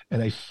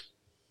 and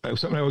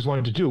something I always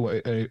wanted to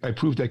do. I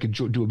proved I could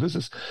do a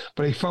business,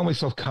 but I found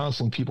myself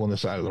counseling people on the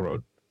side of the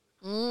road.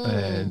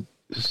 And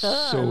so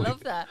I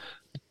love that.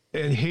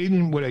 And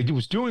Hayden, what I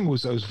was doing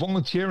was I was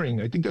volunteering.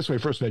 I think that's when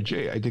I first met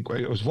Jay. I think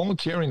I was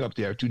volunteering up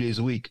there 2 days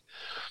a week.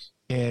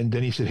 And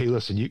then he said, hey,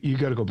 listen, you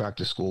got to go back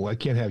to school. I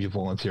can't have you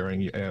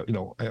volunteering.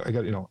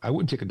 I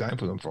wouldn't take a dime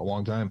for them for a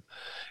long time.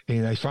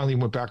 And I finally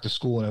went back to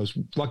school, and I was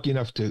lucky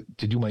enough to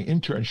do my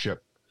internship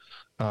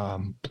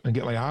and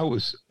get my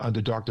hours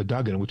under Dr.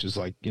 Duggan, which is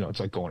like, it's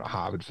like going to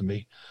Harvard for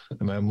me.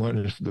 I mean, I'm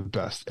learning the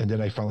best. And then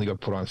I finally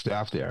got put on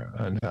staff there.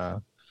 And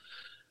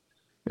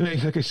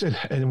like I said,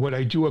 and what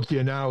I do up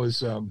there now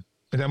is, and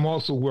I'm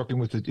also working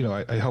with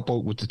I help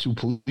out with the 2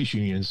 police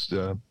unions.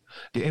 The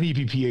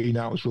NEBPA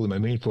now is really my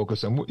main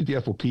focus. I'm with the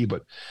FOP,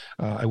 but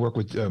I work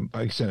with, like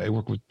I said, I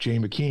work with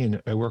Jane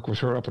McKean. I work with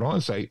her up at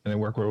on-site, and I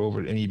work with her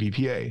over at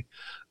NEBPA.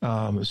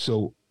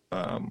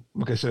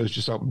 Like I said, I was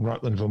just out in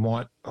Rutland,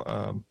 Vermont,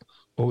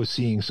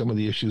 overseeing some of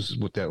the issues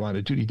with that line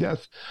of duty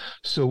death.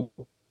 So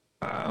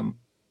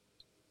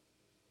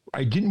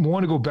I didn't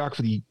want to go back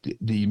for the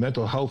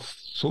mental health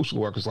social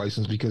worker's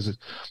license because,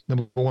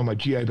 number one, my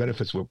GI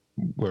benefits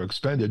were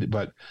expended,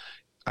 but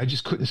I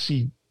just couldn't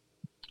see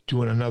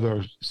doing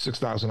another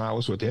 6,000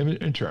 hours worth of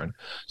intern.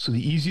 So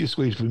the easiest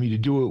way for me to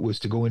do it was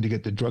to go in to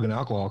get the drug and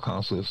alcohol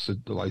counselor's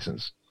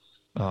license.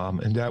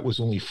 And that was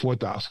only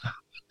 4,000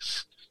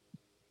 hours.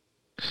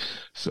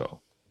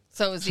 So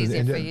it was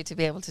easy for you to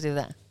be able to do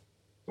that.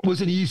 It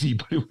wasn't easy,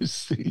 but it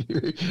was.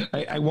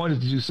 I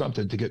wanted to do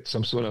something to get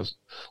some sort of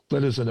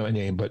letters under my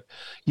name. But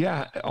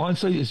yeah,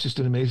 on-site is just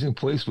an amazing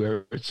place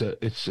where it's a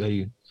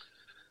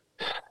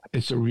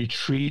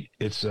retreat.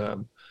 It's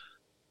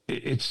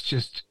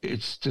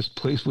this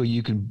place where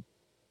you can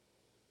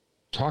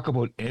talk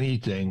about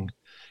anything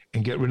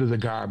and get rid of the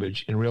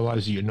garbage and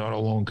realize that you're not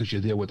alone because you're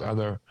there with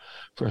other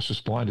first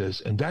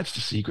responders. And that's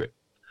the secret.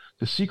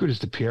 The secret is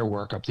the peer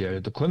work up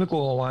there, the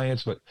clinical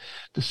alliance, but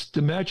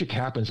the magic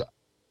happens,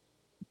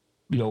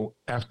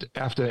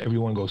 after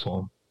everyone goes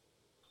home.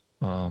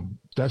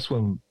 That's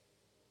when,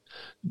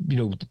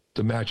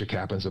 the magic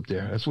happens up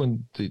there. That's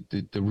when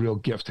the real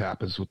gift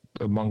happens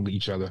among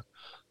each other.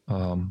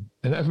 And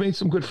I've made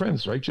some good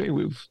friends, right, Jay?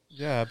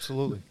 Yeah,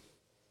 absolutely.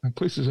 The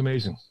place is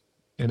amazing.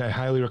 And I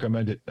highly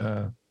recommend it,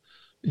 to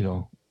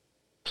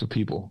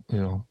people,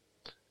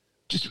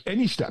 just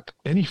any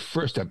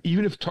first step,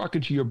 even if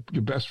talking to your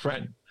best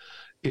friend,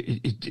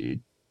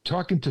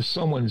 talking to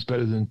someone is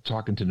better than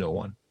talking to no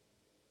one.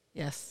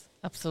 Yes,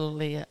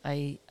 absolutely.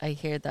 I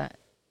hear that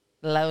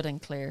loud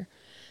and clear.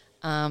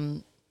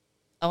 I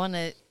want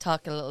to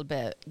talk a little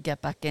bit,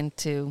 get back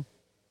into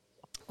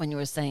when you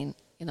were saying,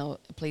 a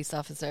police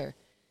officer,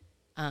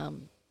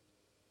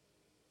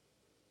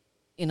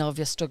 if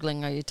you're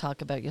struggling or you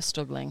talk about you're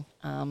struggling,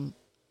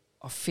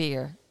 or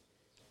fear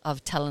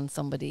of telling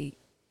somebody,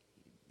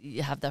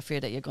 you have that fear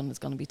that your gun is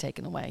going to be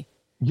taken away.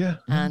 Yeah.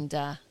 And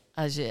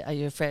as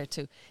you refer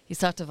to, he's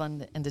sort of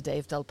in the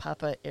Dave Del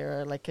Papa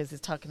era, because he's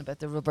talking about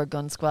the rubber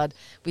gun squad.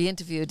 We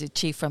interviewed a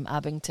chief from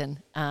Abington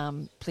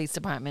Police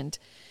Department.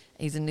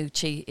 He's a new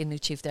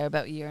chief there,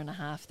 about a year and a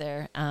half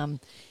there,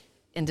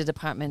 in the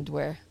department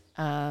where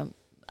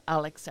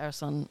Alex, our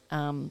son,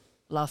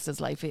 lost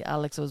his life.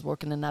 Alex was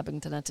working in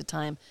Abington at the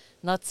time,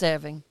 not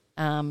serving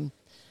under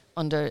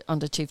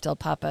Chief Del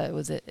Papa. It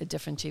was a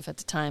different chief at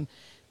the time.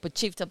 But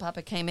Chief Del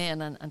Papa came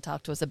in and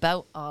talked to us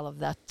about all of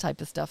that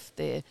type of stuff,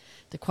 the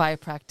choir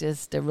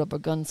practice, the rubber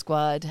gun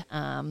squad,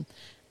 and,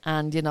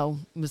 it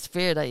was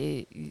fear that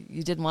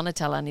you didn't want to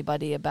tell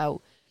anybody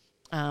about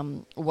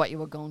what you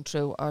were going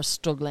through or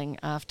struggling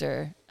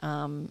after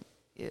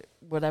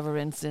whatever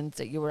incidents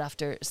that you were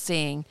after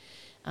seeing.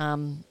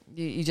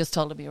 You just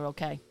told them you were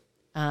okay.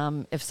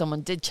 If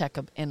someone did check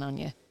up in on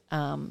you,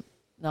 no,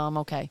 I'm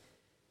okay.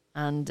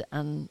 And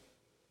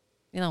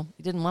you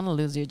didn't want to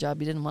lose your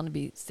job. You didn't want to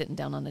be sitting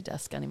down on a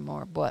desk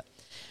anymore. But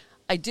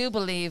I do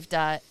believe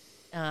that,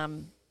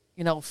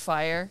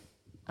 fire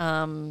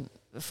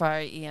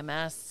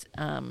EMS,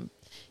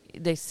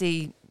 they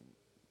see,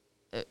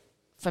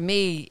 for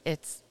me,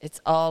 it's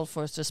all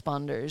first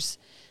responders.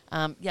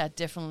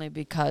 Differently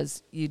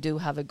because you do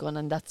have a gun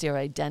and that's your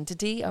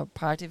identity or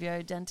part of your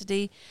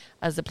identity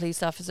as a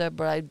police officer.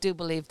 But I do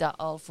believe that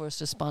all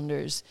first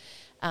responders,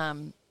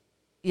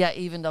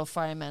 even though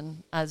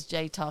firemen, as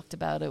Jay talked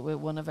about it with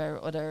one of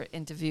our other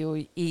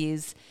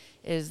interviewees,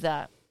 is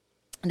that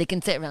they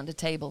can sit around a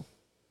table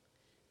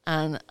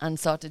and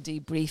sort of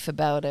debrief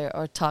about it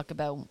or talk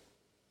about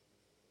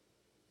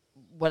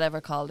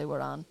whatever call they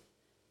were on.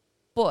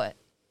 But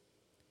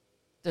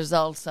there's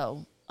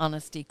also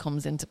honesty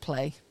comes into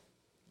play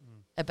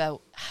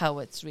about how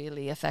it's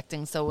really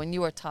affecting. So when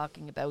you were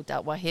talking about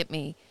that, what hit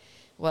me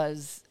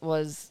was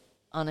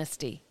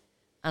honesty.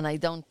 And I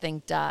don't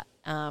think that,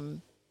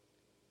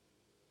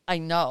 I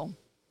know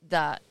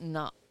that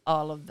not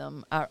all of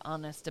them are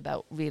honest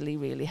about really,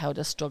 really how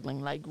they're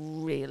struggling. Like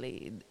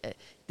really,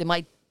 they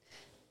might,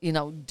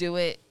 do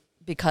it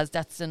because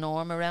that's the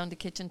norm around the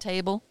kitchen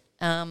table,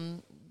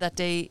 that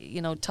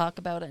they, talk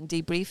about it and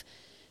debrief.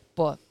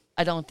 But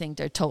I don't think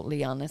they're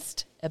totally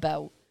honest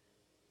about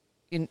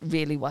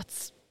really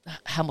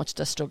how much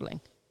they're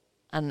struggling.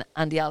 And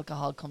the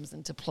alcohol comes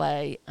into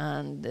play,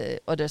 and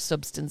the other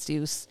substance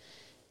use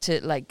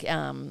to like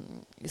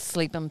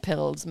sleeping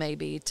pills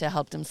maybe to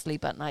help them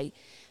sleep at night.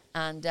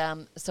 And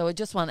so I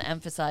just want to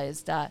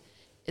emphasize that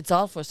it's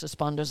all first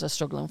responders are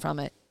struggling from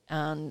it,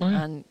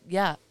 and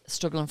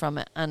struggling from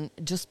it, and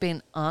just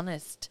being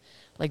honest.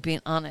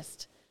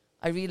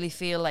 I really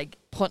feel like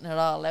putting it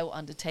all out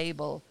on the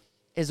table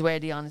is where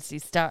the honesty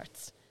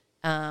starts,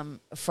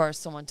 for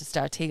someone to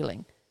start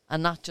healing,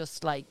 and not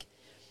just like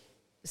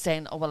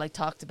saying, oh, well, I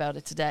talked about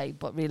it today,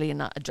 but really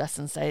not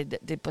addressing,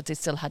 but they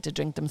still had to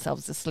drink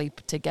themselves to sleep,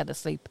 to get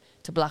asleep,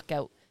 to block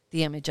out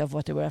the image of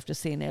what they were after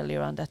seeing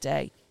earlier on that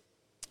day.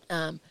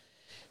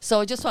 So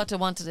I just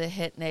wanted to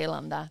hit nail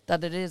on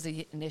that it is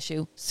an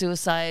issue.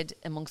 Suicide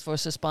amongst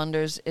first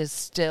responders is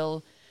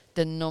still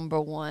the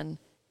number one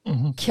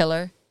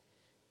killer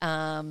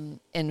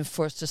in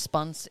first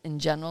response in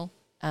general,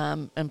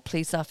 and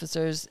police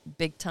officers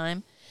big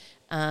time,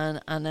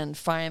 and then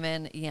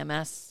firemen,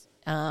 EMS,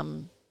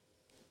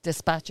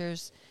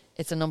 dispatchers,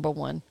 it's a number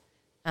one.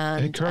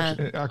 And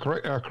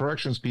our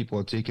corrections people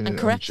are taking it. And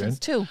corrections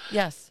too,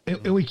 yes.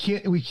 And we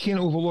can't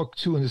overlook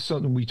too, and this is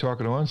something we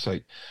talk at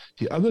on-site.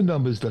 The other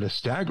numbers that are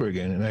staggering,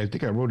 and I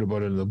think I wrote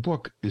about it in the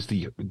book, is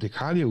the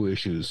cardio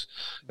issues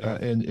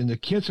and the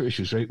cancer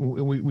issues. Right,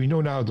 we know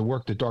now the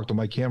work that Dr.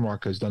 Mike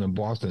Hamrock has done in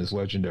Boston is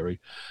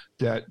legendary.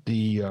 That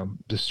the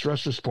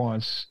stress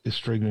response is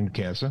triggering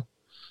cancer.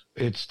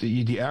 It's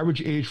the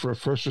average age for a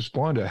first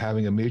responder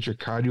having a major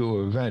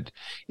cardio event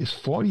is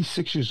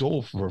 46 years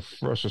old for a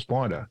first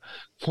responder,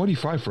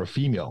 45 for a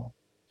female,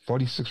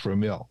 46 for a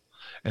male.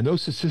 And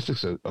those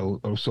statistics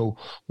are so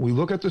we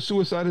look at the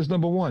suicide as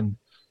number one,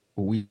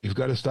 but we've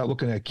got to start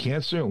looking at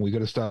cancer, and we've got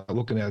to start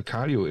looking at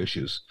cardio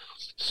issues.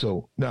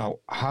 So now,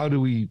 how do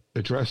we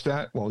address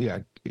that? Well, yeah,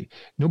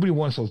 nobody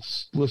wants to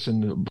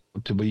listen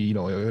to be, I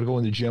got to go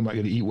in the gym, I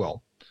got to eat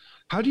well.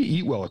 How do you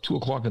eat well at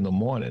 2:00 in the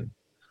morning?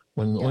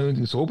 When the only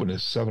thing that's open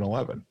is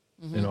 7-Eleven,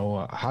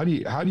 how do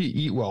you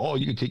eat well? Oh,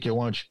 you can take your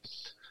lunch.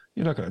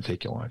 You're not going to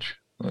take your lunch.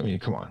 I mean,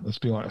 come on, let's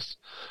be honest.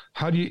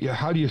 How do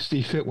you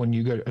stay fit when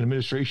you got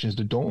administrations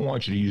that don't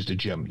want you to use the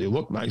gym? They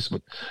look nice,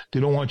 but they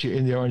don't want you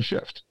in there on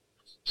shift.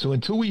 So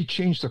until we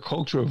change the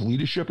culture of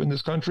leadership in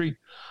this country,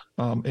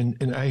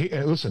 and I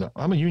listen,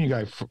 I'm a union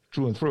guy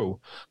through and through,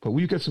 but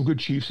we've got some good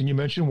chiefs, and you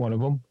mentioned one of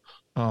them.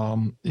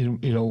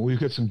 We've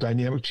got some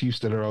dynamic chiefs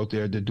that are out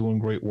there. They're doing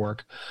great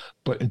work.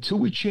 But until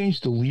we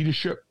change the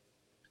leadership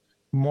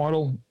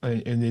model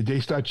and they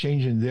start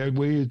changing their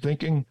way of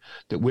thinking,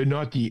 that we're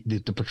not the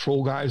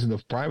patrol guys and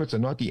the privates are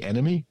not the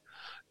enemy,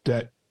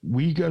 that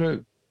we're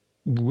going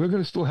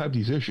to still have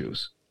these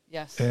issues.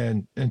 Yes.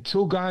 And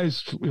until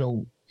guys,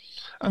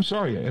 I'm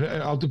sorry,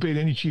 and I'll debate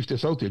any chief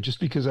that's out there. Just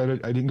because I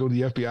didn't go to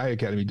the FBI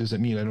Academy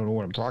doesn't mean I don't know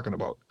what I'm talking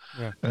about.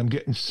 Yeah. And I'm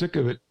getting sick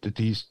of it that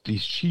these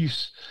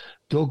chiefs,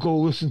 they'll go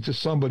listen to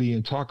somebody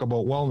and talk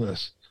about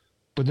wellness,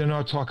 but they're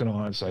not talking to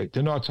on-site.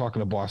 They're not talking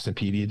to Boston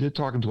PD. They're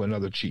talking to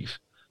another chief.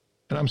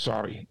 And I'm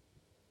sorry.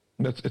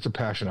 It's a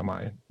passion of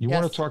mine. You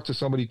want to talk to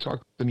somebody,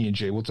 talk to me and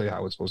Jay. We'll tell you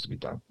how it's supposed to be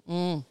done.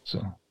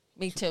 So.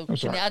 Me too. I'm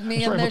sorry. Can you add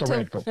me in there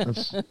too?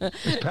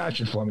 It's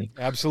passion for me.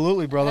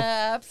 Absolutely, brother.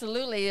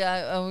 Absolutely.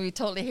 We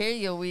totally hear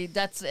you.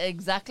 That's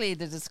exactly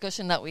the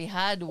discussion that we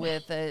had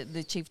with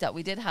the chief that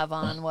we did have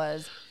on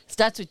was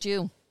starts with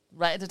you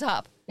right at the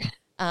top.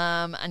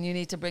 And you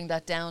need to bring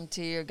that down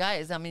to your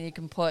guys. I mean,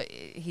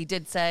 he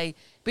did say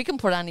we can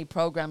put any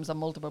programs or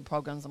multiple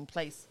programs in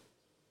place,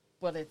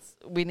 but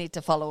we need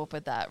to follow up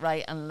with that,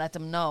 right? And let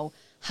them know,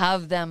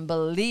 have them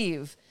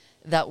believe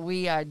that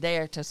we are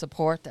there to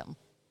support them.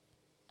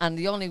 And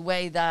the only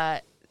way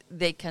that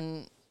they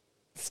can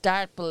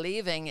start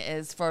believing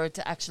is for it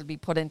to actually be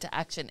put into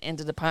action in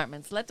the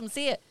departments. Let them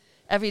see it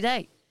every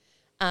day.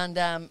 And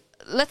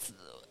let's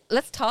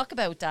talk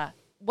about that.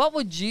 What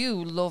would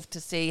you love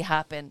to see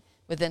happen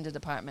within the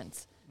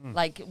departments?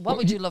 Like, what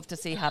would you love to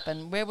see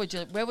happen? Where would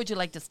you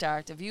like to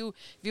start? If you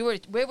were,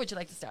 where would you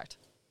like to start?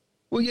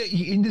 Well,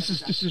 yeah, and this is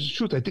the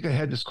truth. I think I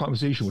had this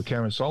conversation with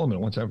Karen Solomon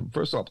one time.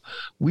 First off,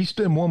 we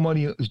spend more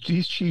money.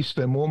 These chiefs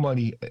spend more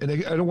money, and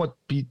I don't want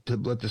to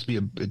let this be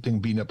a thing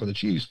beating up on the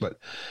chiefs, but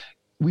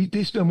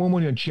they spend more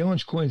money on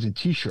challenge coins and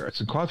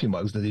T-shirts and coffee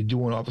mugs than they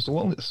do on officer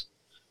wellness.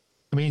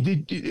 I mean,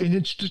 and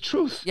it's the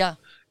truth. Yeah,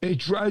 it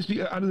drives me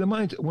out of the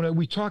mind when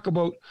we talk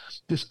about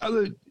this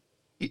other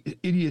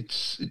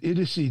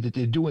idiocy that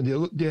they're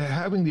doing. They're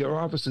having their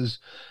offices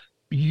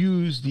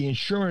use the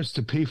insurance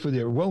to pay for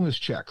their wellness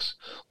checks.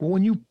 Well,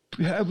 when you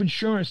have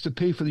insurance to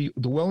pay for the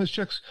wellness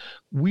checks,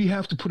 we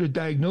have to put a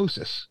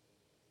diagnosis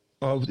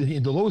of the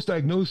lowest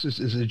diagnosis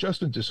is an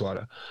adjustment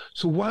disorder.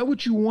 So why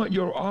would you want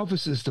your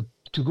offices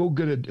to go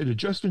get an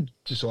adjustment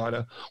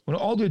disorder when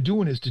all they're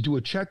doing is to do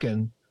a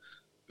check-in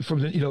from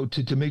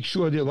to make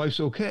sure their life's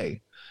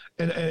okay?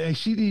 And I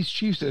see these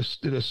chiefs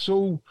that are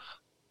so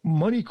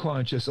money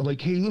conscious. I'm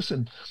like, hey,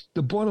 listen,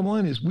 the bottom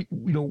line is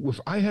if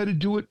I had to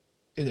do it,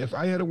 and if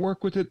I had to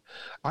work with it,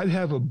 I'd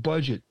have a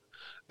budget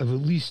of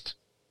at least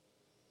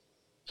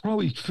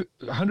probably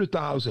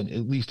 100,000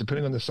 at least,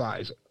 depending on the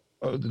size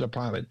of the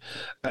department,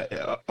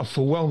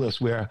 for wellness,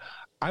 where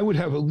I would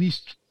have at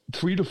least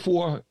 3 to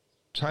 4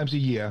 times a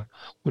year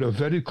with a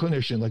vetted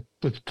clinician, like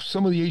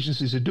some of the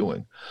agencies are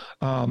doing.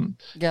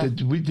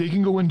 They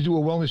can go in to do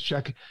a wellness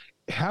check,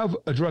 have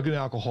a drug and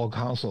alcohol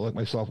counselor like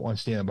myself on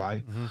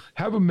standby,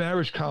 have a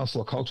marriage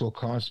counselor, cultural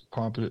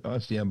competent on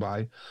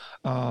standby,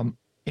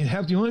 and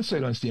have the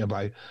on-site on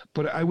standby.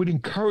 But I would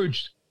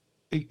encourage,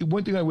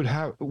 one thing I would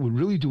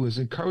really do is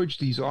encourage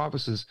these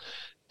offices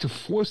to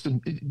force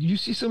them. You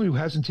see somebody who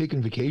hasn't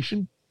taken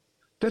vacation,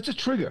 that's a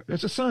trigger.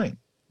 That's a sign.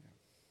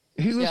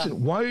 Hey,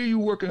 listen, why are you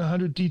working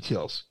 100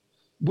 details?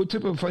 What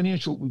type of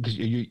financial, because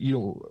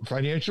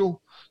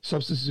financial,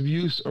 substance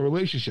abuse, or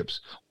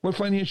relationships? What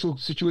financial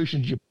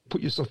situations do you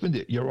put yourself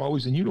into? You're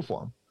always in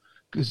uniform.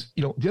 Because,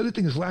 the other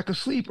thing is lack of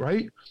sleep,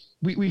 right?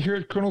 We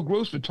heard Colonel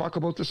Grossman talk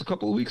about this a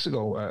couple of weeks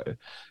ago,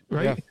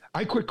 right? Yeah.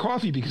 I quit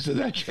coffee because of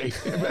that, Jay.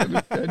 I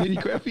haven't had any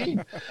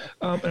caffeine.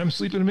 And I'm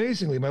sleeping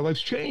amazingly. My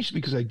life's changed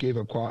because I gave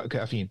up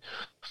caffeine.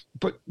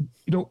 But,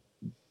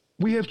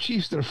 we have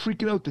chiefs that are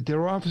freaking out that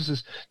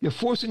they're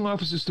forcing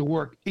officers to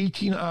work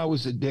 18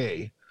 hours a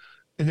day.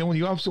 And then when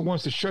the officer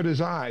wants to shut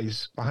his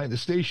eyes behind the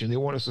station, they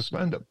want to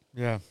suspend him.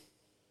 Yeah.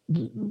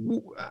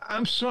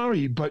 I'm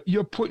sorry, but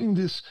you're putting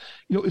this,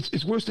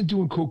 it's worse than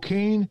doing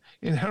cocaine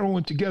and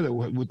heroin together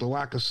with the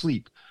lack of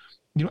sleep.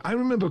 I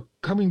remember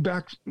coming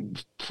back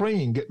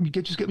praying,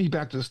 just get me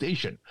back to the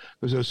station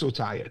because I was so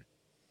tired.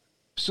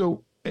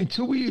 So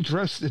until we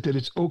address that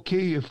it's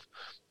okay if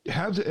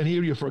have an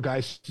area for a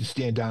guy to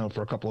stand down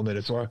for a couple of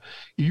minutes, or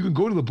you can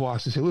go to the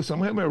boss and say, listen, I'm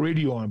going to have my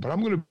radio on, but I'm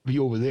going to be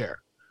over there.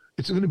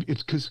 It's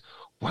because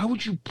why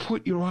would you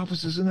put your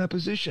officers in that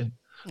position?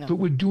 No. But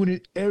we're doing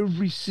it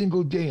every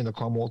single day in the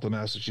Commonwealth of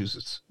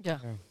Massachusetts. Yeah.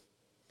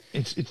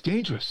 It's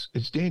dangerous.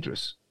 It's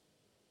dangerous.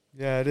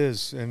 Yeah, it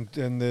is. And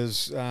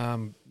there's,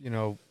 the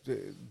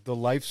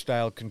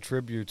lifestyle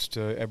contributes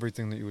to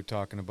everything that you were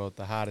talking about,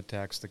 the heart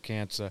attacks, the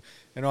cancer,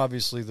 and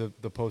obviously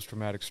the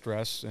post-traumatic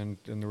stress and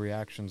the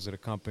reactions that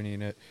accompany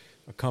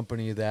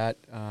that,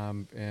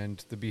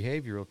 and the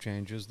behavioral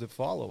changes that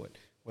follow it,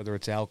 whether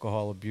it's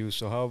alcohol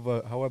abuse or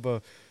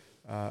however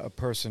a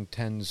person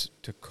tends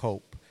to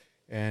cope.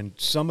 And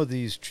some of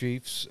these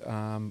chiefs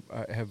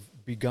have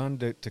begun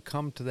to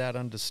come to that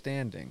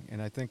understanding,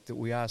 and I think that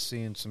we are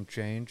seeing some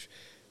change.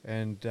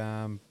 And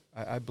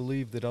I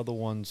believe that other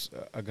ones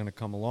are going to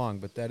come along,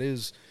 but that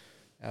is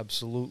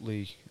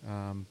absolutely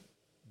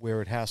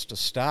where it has to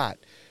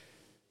start.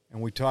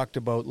 And we talked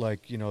about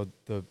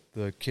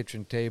the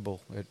kitchen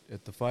table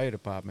at the fire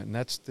department,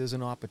 and there's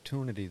an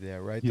opportunity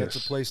there, right? Yes.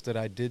 That's a place that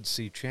I did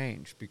see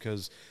change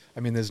because,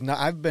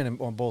 I've been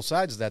on both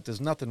sides of that.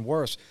 There's nothing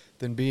worse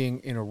than being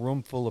in a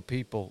room full of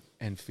people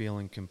and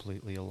feeling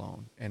completely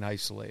alone and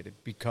isolated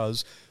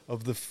because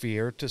of the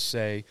fear to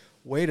say,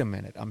 wait a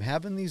minute, I'm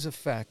having these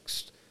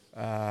effects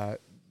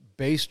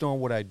based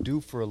on what I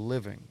do for a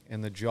living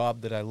and the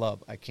job that I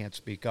love. I can't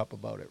speak up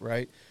about it,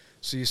 right?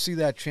 So you see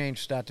that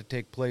change start to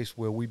take place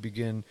where we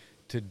begin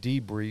to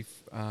debrief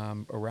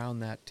around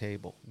that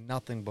table.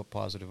 Nothing but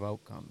positive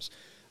outcomes.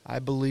 I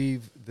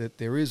believe that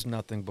there is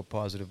nothing but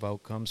positive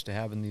outcomes to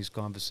having these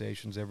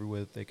conversations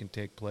everywhere that they can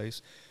take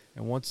place.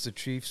 And once the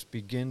chiefs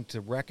begin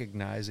to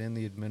recognize, and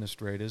the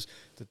administrators,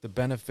 that the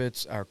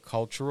benefits are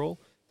cultural,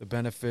 the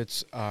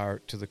benefits are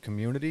to the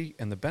community,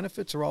 and the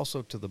benefits are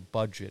also to the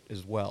budget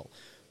as well.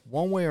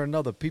 One way or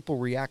another, people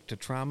react to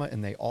trauma,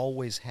 and they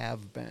always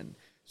have been.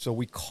 So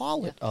we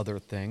call it other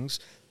things.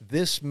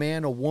 This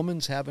man or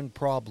woman's having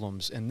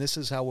problems, and this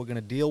is how we're going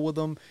to deal with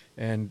them,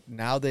 and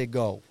now they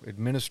go,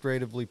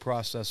 administratively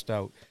processed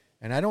out.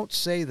 And I don't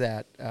say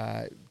that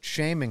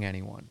shaming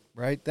anyone,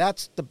 right?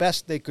 That's the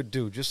best they could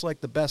do, just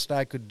like the best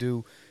I could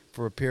do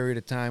for a period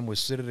of time was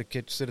sit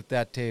at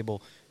that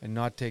table and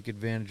not take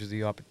advantage of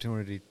the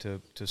opportunity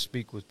to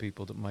speak with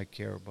people that might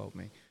care about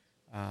me.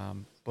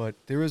 But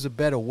there is a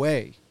better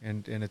way,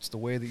 and it's the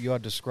way that you're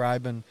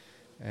describing.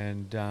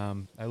 And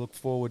I look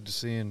forward to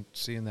seeing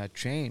that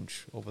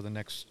change over the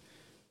next.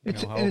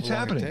 It's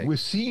happening. We're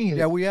seeing it.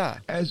 Yeah, we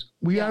are. As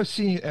we are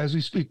seeing it as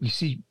we speak. We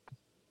see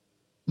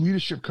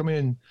leadership come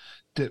in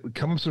that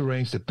come up to the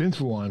ranks that've been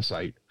through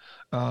on-site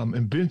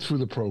and been through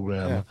the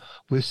program. Yeah.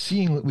 We're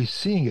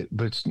seeing it,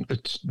 but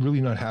it's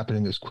really not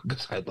happening as quick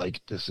as I'd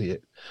like to see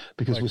it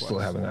because we're still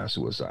having our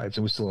suicides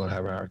and we still don't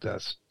have our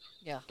deaths.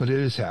 Yeah, but it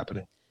is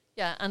happening.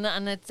 Yeah,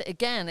 and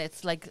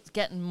it's like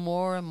getting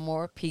more and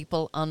more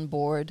people on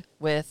board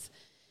with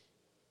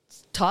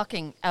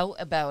talking out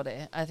about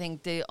it. I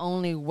think the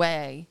only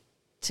way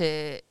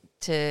to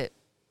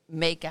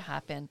make it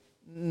happen,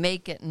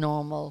 make it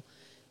normal,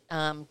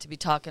 to be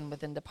talking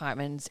within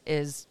departments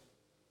is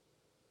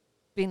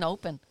being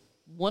open.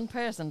 One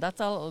person, that's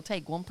all it'll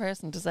take. One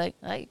person to say,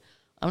 hey,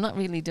 I'm not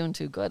really doing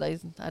too good. I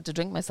had to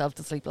drink myself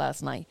to sleep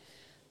last night.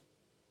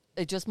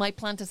 It just might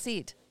plant a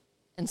seed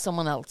in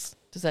someone else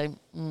to say,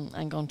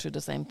 I'm going through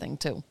the same thing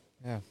too.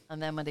 Yeah.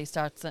 And then when they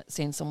start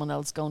seeing someone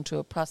else going through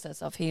a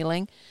process of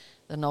healing,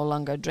 they're no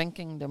longer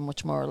drinking, they're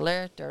much more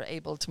alert, they're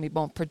able to be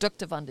more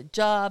productive on the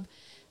job,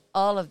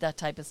 all of that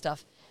type of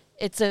stuff.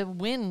 It's a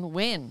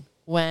win-win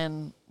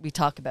when we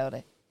talk about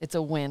it. It's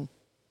a win.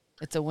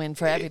 It's a win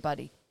for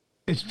everybody.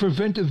 It's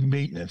preventive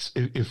maintenance.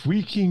 If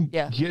we can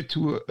get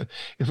to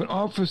if an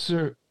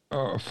officer,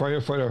 a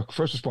firefighter,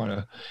 first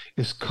responder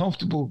is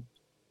comfortable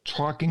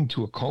talking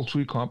to a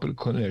culturally competent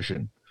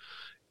clinician,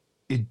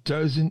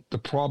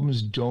 the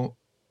problems don't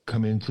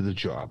come into the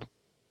job.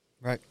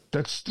 Right.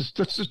 That's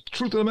the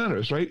truth of the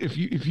matter, right? If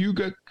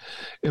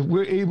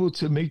we're able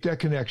to make that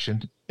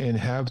connection and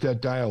have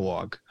that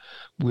dialogue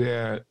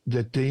where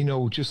that they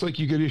know, just like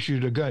you get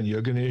issued a gun,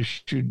 you're going to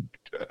issue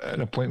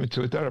an appointment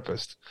to a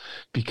therapist,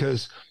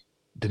 because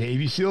the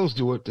Navy SEALs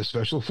do it, the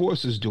Special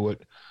Forces do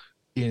it,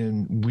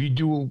 and we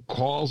do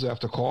calls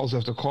after calls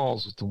after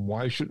calls. So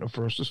why shouldn't a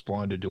first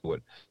responder do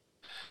it?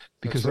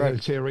 Because I'm going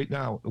to tell you right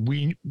now,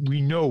 we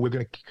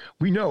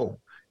know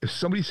if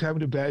somebody's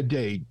having a bad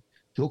day,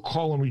 they'll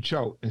call and reach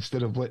out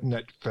instead of letting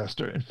that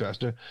fester and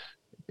fester,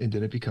 and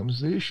then it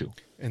becomes the issue.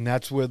 And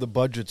that's where the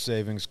budget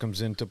savings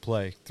comes into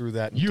play, through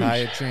that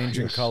entire change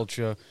in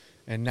culture.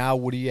 And now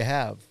what do you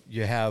have?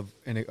 You have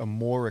a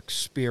more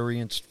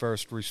experienced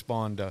first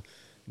responder,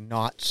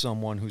 not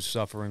someone who's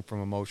suffering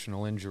from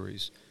emotional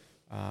injuries.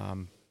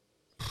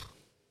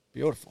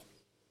 Beautiful.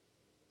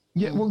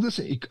 Yeah, well,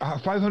 listen,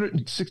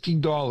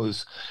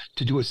 $516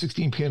 to do a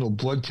 16-panel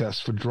blood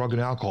test for drug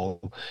and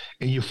alcohol,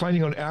 and you're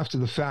finding out after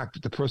the fact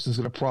that the person's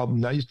got a problem.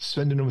 Now you're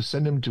send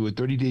them to a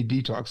 30-day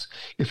detox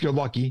if you're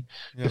lucky,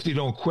 if they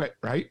don't quit,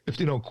 right? If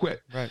they don't quit.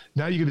 Right.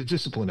 Now you're going to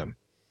discipline them.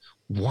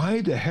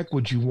 Why the heck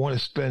would you want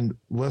to spend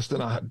less than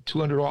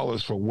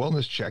 $200 for a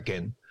wellness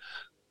check-in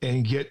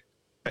and get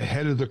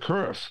ahead of the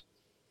curve?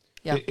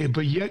 Yeah.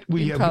 But yet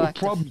we have no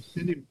problem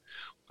sending.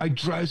 It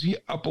drives me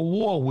up a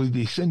wall where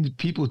they send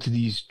people to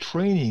these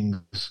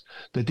trainings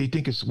that they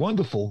think is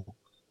wonderful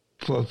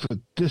for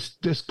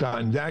this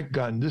gun, that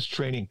gun, this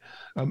training.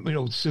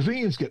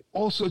 Civilians get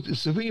all sorts of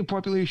civilian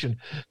population.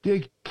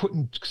 They're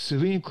putting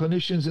civilian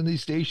clinicians in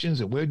these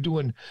stations, and we're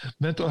doing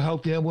mental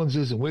health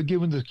ambulances, and we're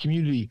giving the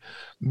community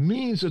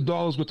millions of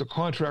dollars worth of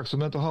contracts for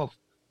mental health.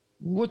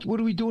 What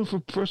are we doing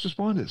for first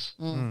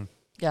responders?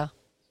 Yeah.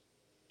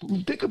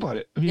 Think about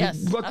it. I mean,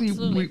 yes, luckily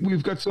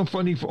we've got some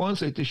funding for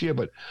on-site this year,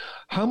 but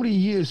how many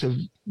years have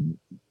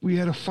we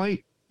had a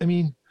fight? I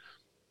mean,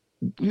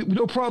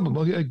 no problem.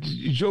 Okay,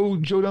 Joe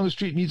down the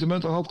street needs a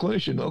mental health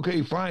clinician.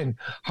 Okay, fine,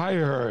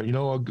 hire her.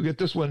 I'll get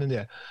this one in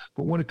there.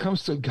 But when it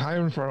comes to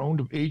hiring for our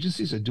own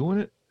agencies and doing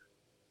it,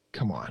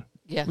 come on.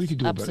 Yes, we could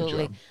do absolutely. a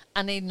better job.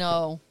 And they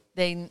know.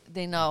 They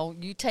know.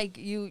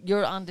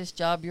 You're on this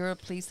job. You're a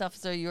police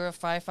officer. You're a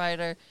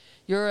firefighter.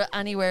 You're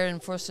anywhere in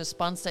first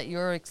response that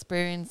you're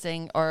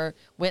experiencing or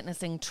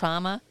witnessing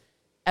trauma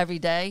every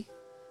day.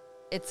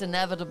 It's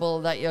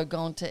inevitable that you're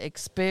going to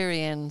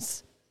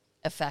experience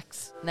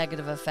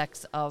negative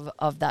effects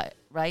of that,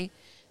 right?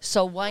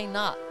 So why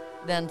not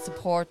then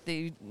support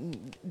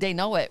they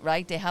know it,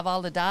 right? They have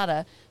all the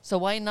data. So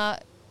why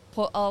not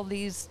put all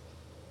these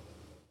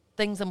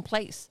things in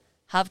place?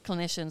 Have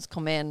clinicians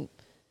come in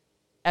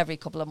every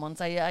couple of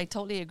months. I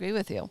totally agree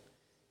with you.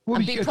 Well,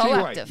 and be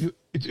proactive.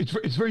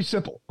 It's very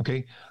simple,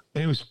 okay?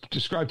 And it was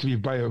described to me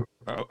by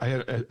I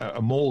had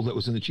a mole that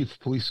was in the Chief of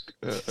Police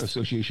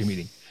Association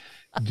meeting.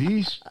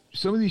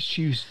 Some of these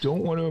chiefs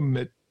don't want to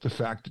admit the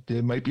fact that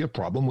there might be a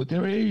problem with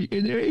their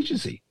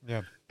agency.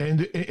 Yeah.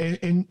 And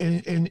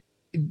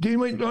they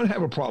might not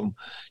have a problem.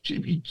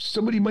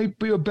 Somebody might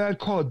be a bad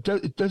call.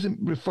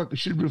 It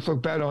should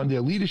reflect bad on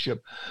their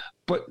leadership.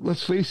 But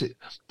let's face it,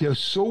 they're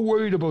so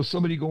worried about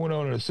somebody going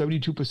on a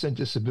 72%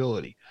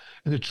 disability.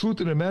 And the truth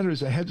of the matter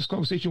is, I had this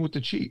conversation with the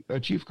chief a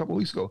couple of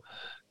weeks ago.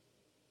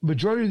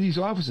 Majority of these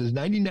officers,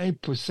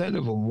 99%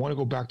 of them want to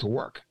go back to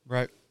work.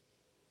 Right.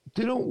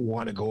 They don't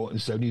want to go in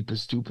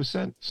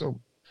 72%. So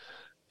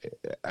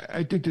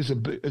I think there's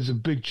a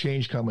big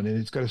change coming, and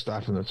it's got to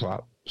start from the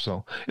top.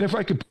 So, and if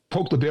I could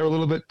poke the bear a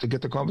little bit to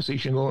get the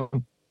conversation going,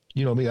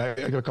 me, I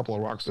got a couple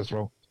of rocks to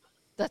throw.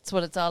 That's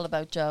what it's all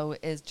about, Joe,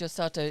 is just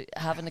sort of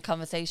having a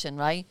conversation,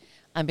 right?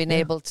 And being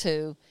able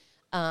to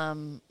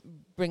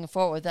bring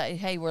forward that,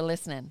 hey, we're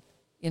listening.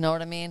 You know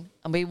what I mean?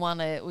 And we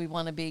want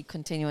to be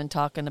continuing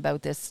talking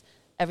about this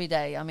every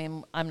day. I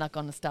mean, I'm not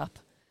going to stop.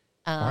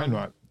 I'm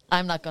not.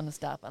 I'm not going to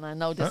stop. And I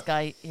know this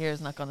guy here is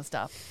not going to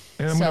stop.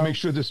 And I'm going to make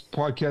sure this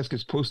podcast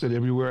gets posted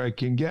everywhere I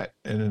can get.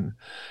 And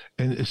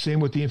the same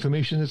with the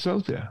information that's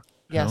out there.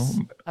 Yes,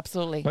 You know?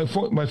 absolutely. My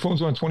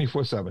phone's on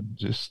 24/7.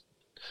 Just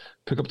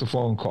pick up the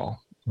phone and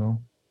call. You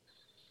know?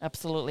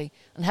 Absolutely.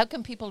 And how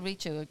can people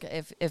reach you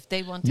if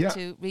they wanted Yeah,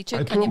 to reach you?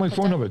 I Can put you up my put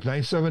phone that? number,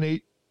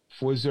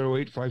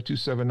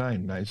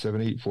 978-408-5279,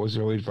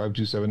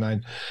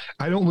 978-408-5279.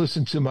 I don't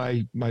listen to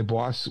my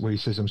boss where he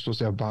says I'm supposed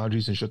to have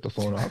boundaries and shut the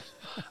phone off.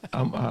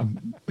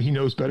 He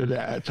knows better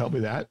to tell me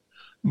that.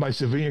 My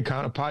civilian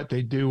counterpart,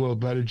 they do a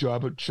better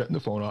job at shutting the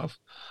phone off.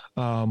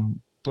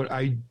 But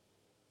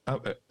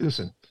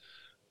listen,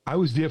 I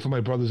was there for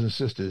my brothers and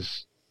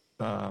sisters,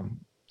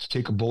 to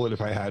take a bullet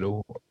if I had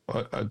to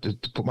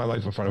put my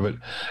life in front of it.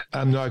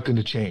 I'm not going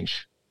to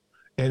change.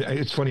 And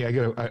it's funny. I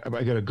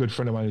got a good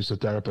friend of mine who's a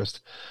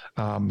therapist,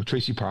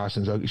 Tracy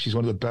Parsons. She's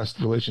one of the best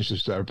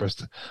relationships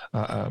therapists,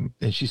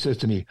 and she says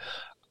to me,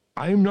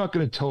 "I'm not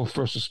going to tell a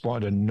first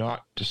responder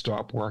not to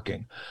stop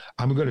working.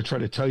 I'm going to try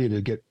to tell you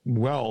to get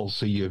well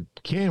so you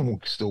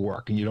can still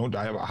work and you don't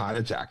die of a heart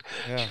attack,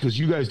 because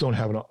you guys don't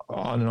have an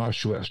on and off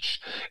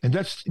switch." And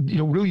that's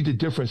really the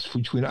difference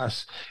between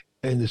us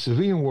and the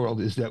civilian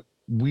world, is that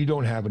we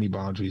don't have any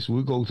boundaries.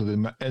 We go to the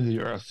end of the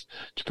earth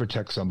to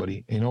protect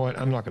somebody. You know what?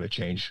 I'm not going to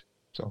change.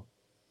 So,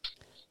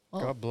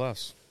 Well, God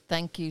bless.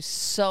 thank you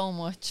so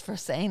much for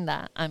saying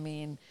that. I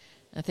mean,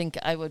 I think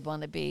I would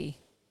want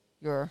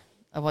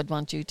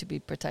you to be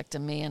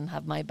protecting me and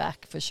have my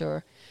back for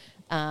sure.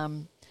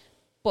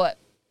 But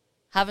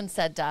having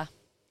said that,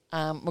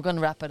 we're going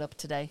to wrap it up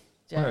today.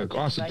 all right,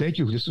 awesome. Thank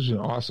you. This was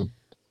awesome.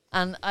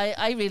 And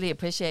I really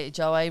appreciate it,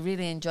 Joe. I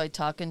really enjoyed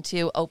talking to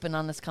you. Open,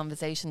 honest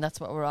conversation. That's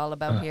what we're all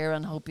about here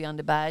on Hope Beyond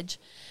the Badge.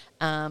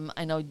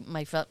 I know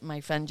my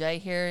friend Jay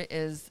here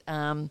is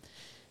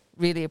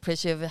really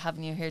appreciative of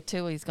having you here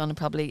too. He's going to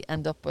probably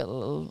end up with a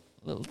little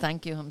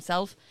thank you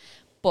himself.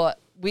 But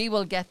we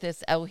will get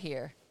this out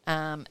here,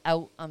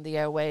 out on the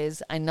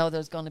airways. I know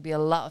there's going to be a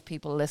lot of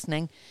people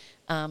listening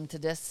to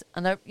this.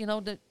 And, there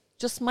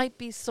just might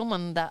be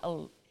someone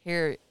that'll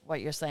hear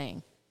what you're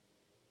saying.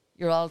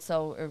 You're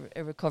also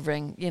a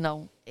recovering,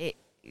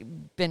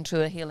 been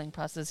through a healing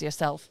process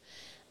yourself.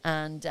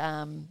 And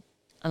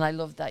I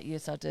love that you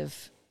sort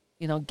of,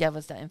 gave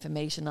us that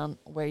information on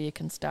where you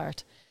can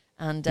start.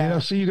 And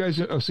I'll see you guys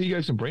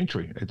in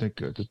Braintree. I think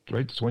the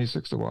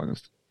 26th of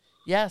August.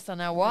 Yes, on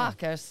our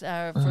walk, our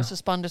first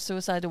responder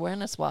suicide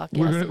awareness walk.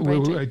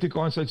 I think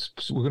on-site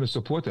we're going to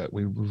support that.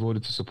 We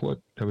voted to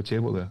have a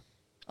table there.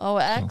 Oh,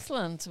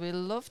 excellent! We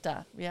love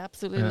that. We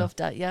absolutely love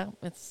that. Yeah,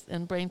 it's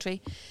in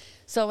Braintree.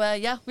 So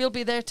we'll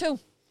be there too.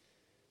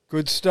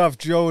 Good stuff,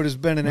 Joe. It has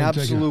been an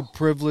absolute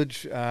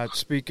privilege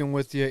speaking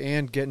with you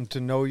and getting to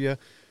know you.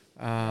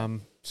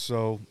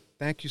 So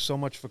thank you so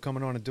much for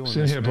coming on and doing this.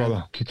 Same here,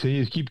 brother.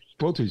 Continue to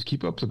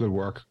keep up the good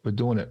work. We're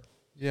doing it.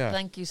 Yeah.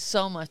 Thank you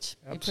so much.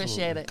 Absolutely. We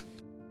appreciate it.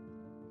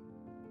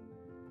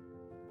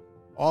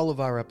 All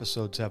of our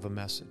episodes have a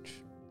message.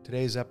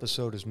 Today's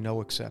episode is no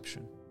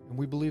exception, and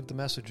we believe the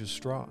message is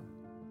strong.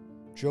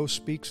 Joe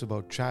speaks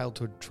about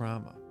childhood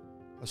trauma,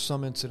 how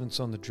some incidents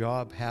on the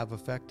job have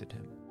affected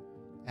him.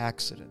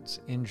 Accidents,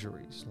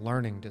 injuries,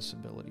 learning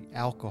disability,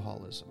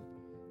 alcoholism,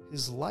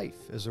 his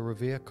life as a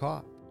Revere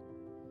cop.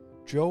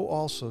 Joe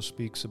also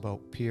speaks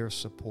about peer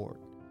support.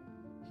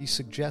 He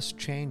suggests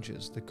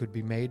changes that could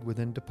be made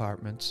within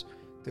departments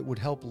that would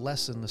help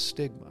lessen the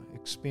stigma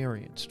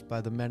experienced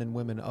by the men and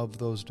women of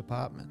those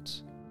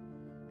departments.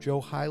 Joe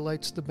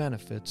highlights the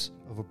benefits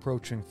of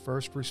approaching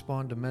first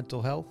responder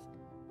mental health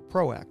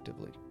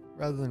proactively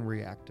rather than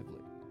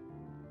reactively.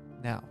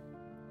 Now,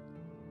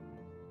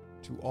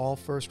 to all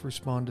first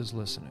responders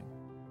listening,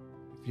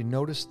 if you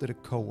notice that a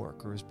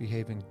coworker is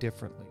behaving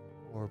differently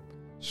or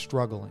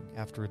struggling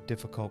after a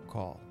difficult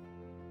call,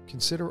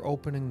 consider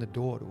opening the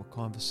door to a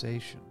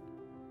conversation.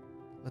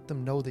 Let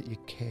them know that you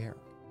care.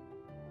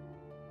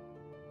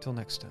 Till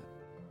next time.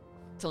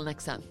 Till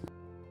next time.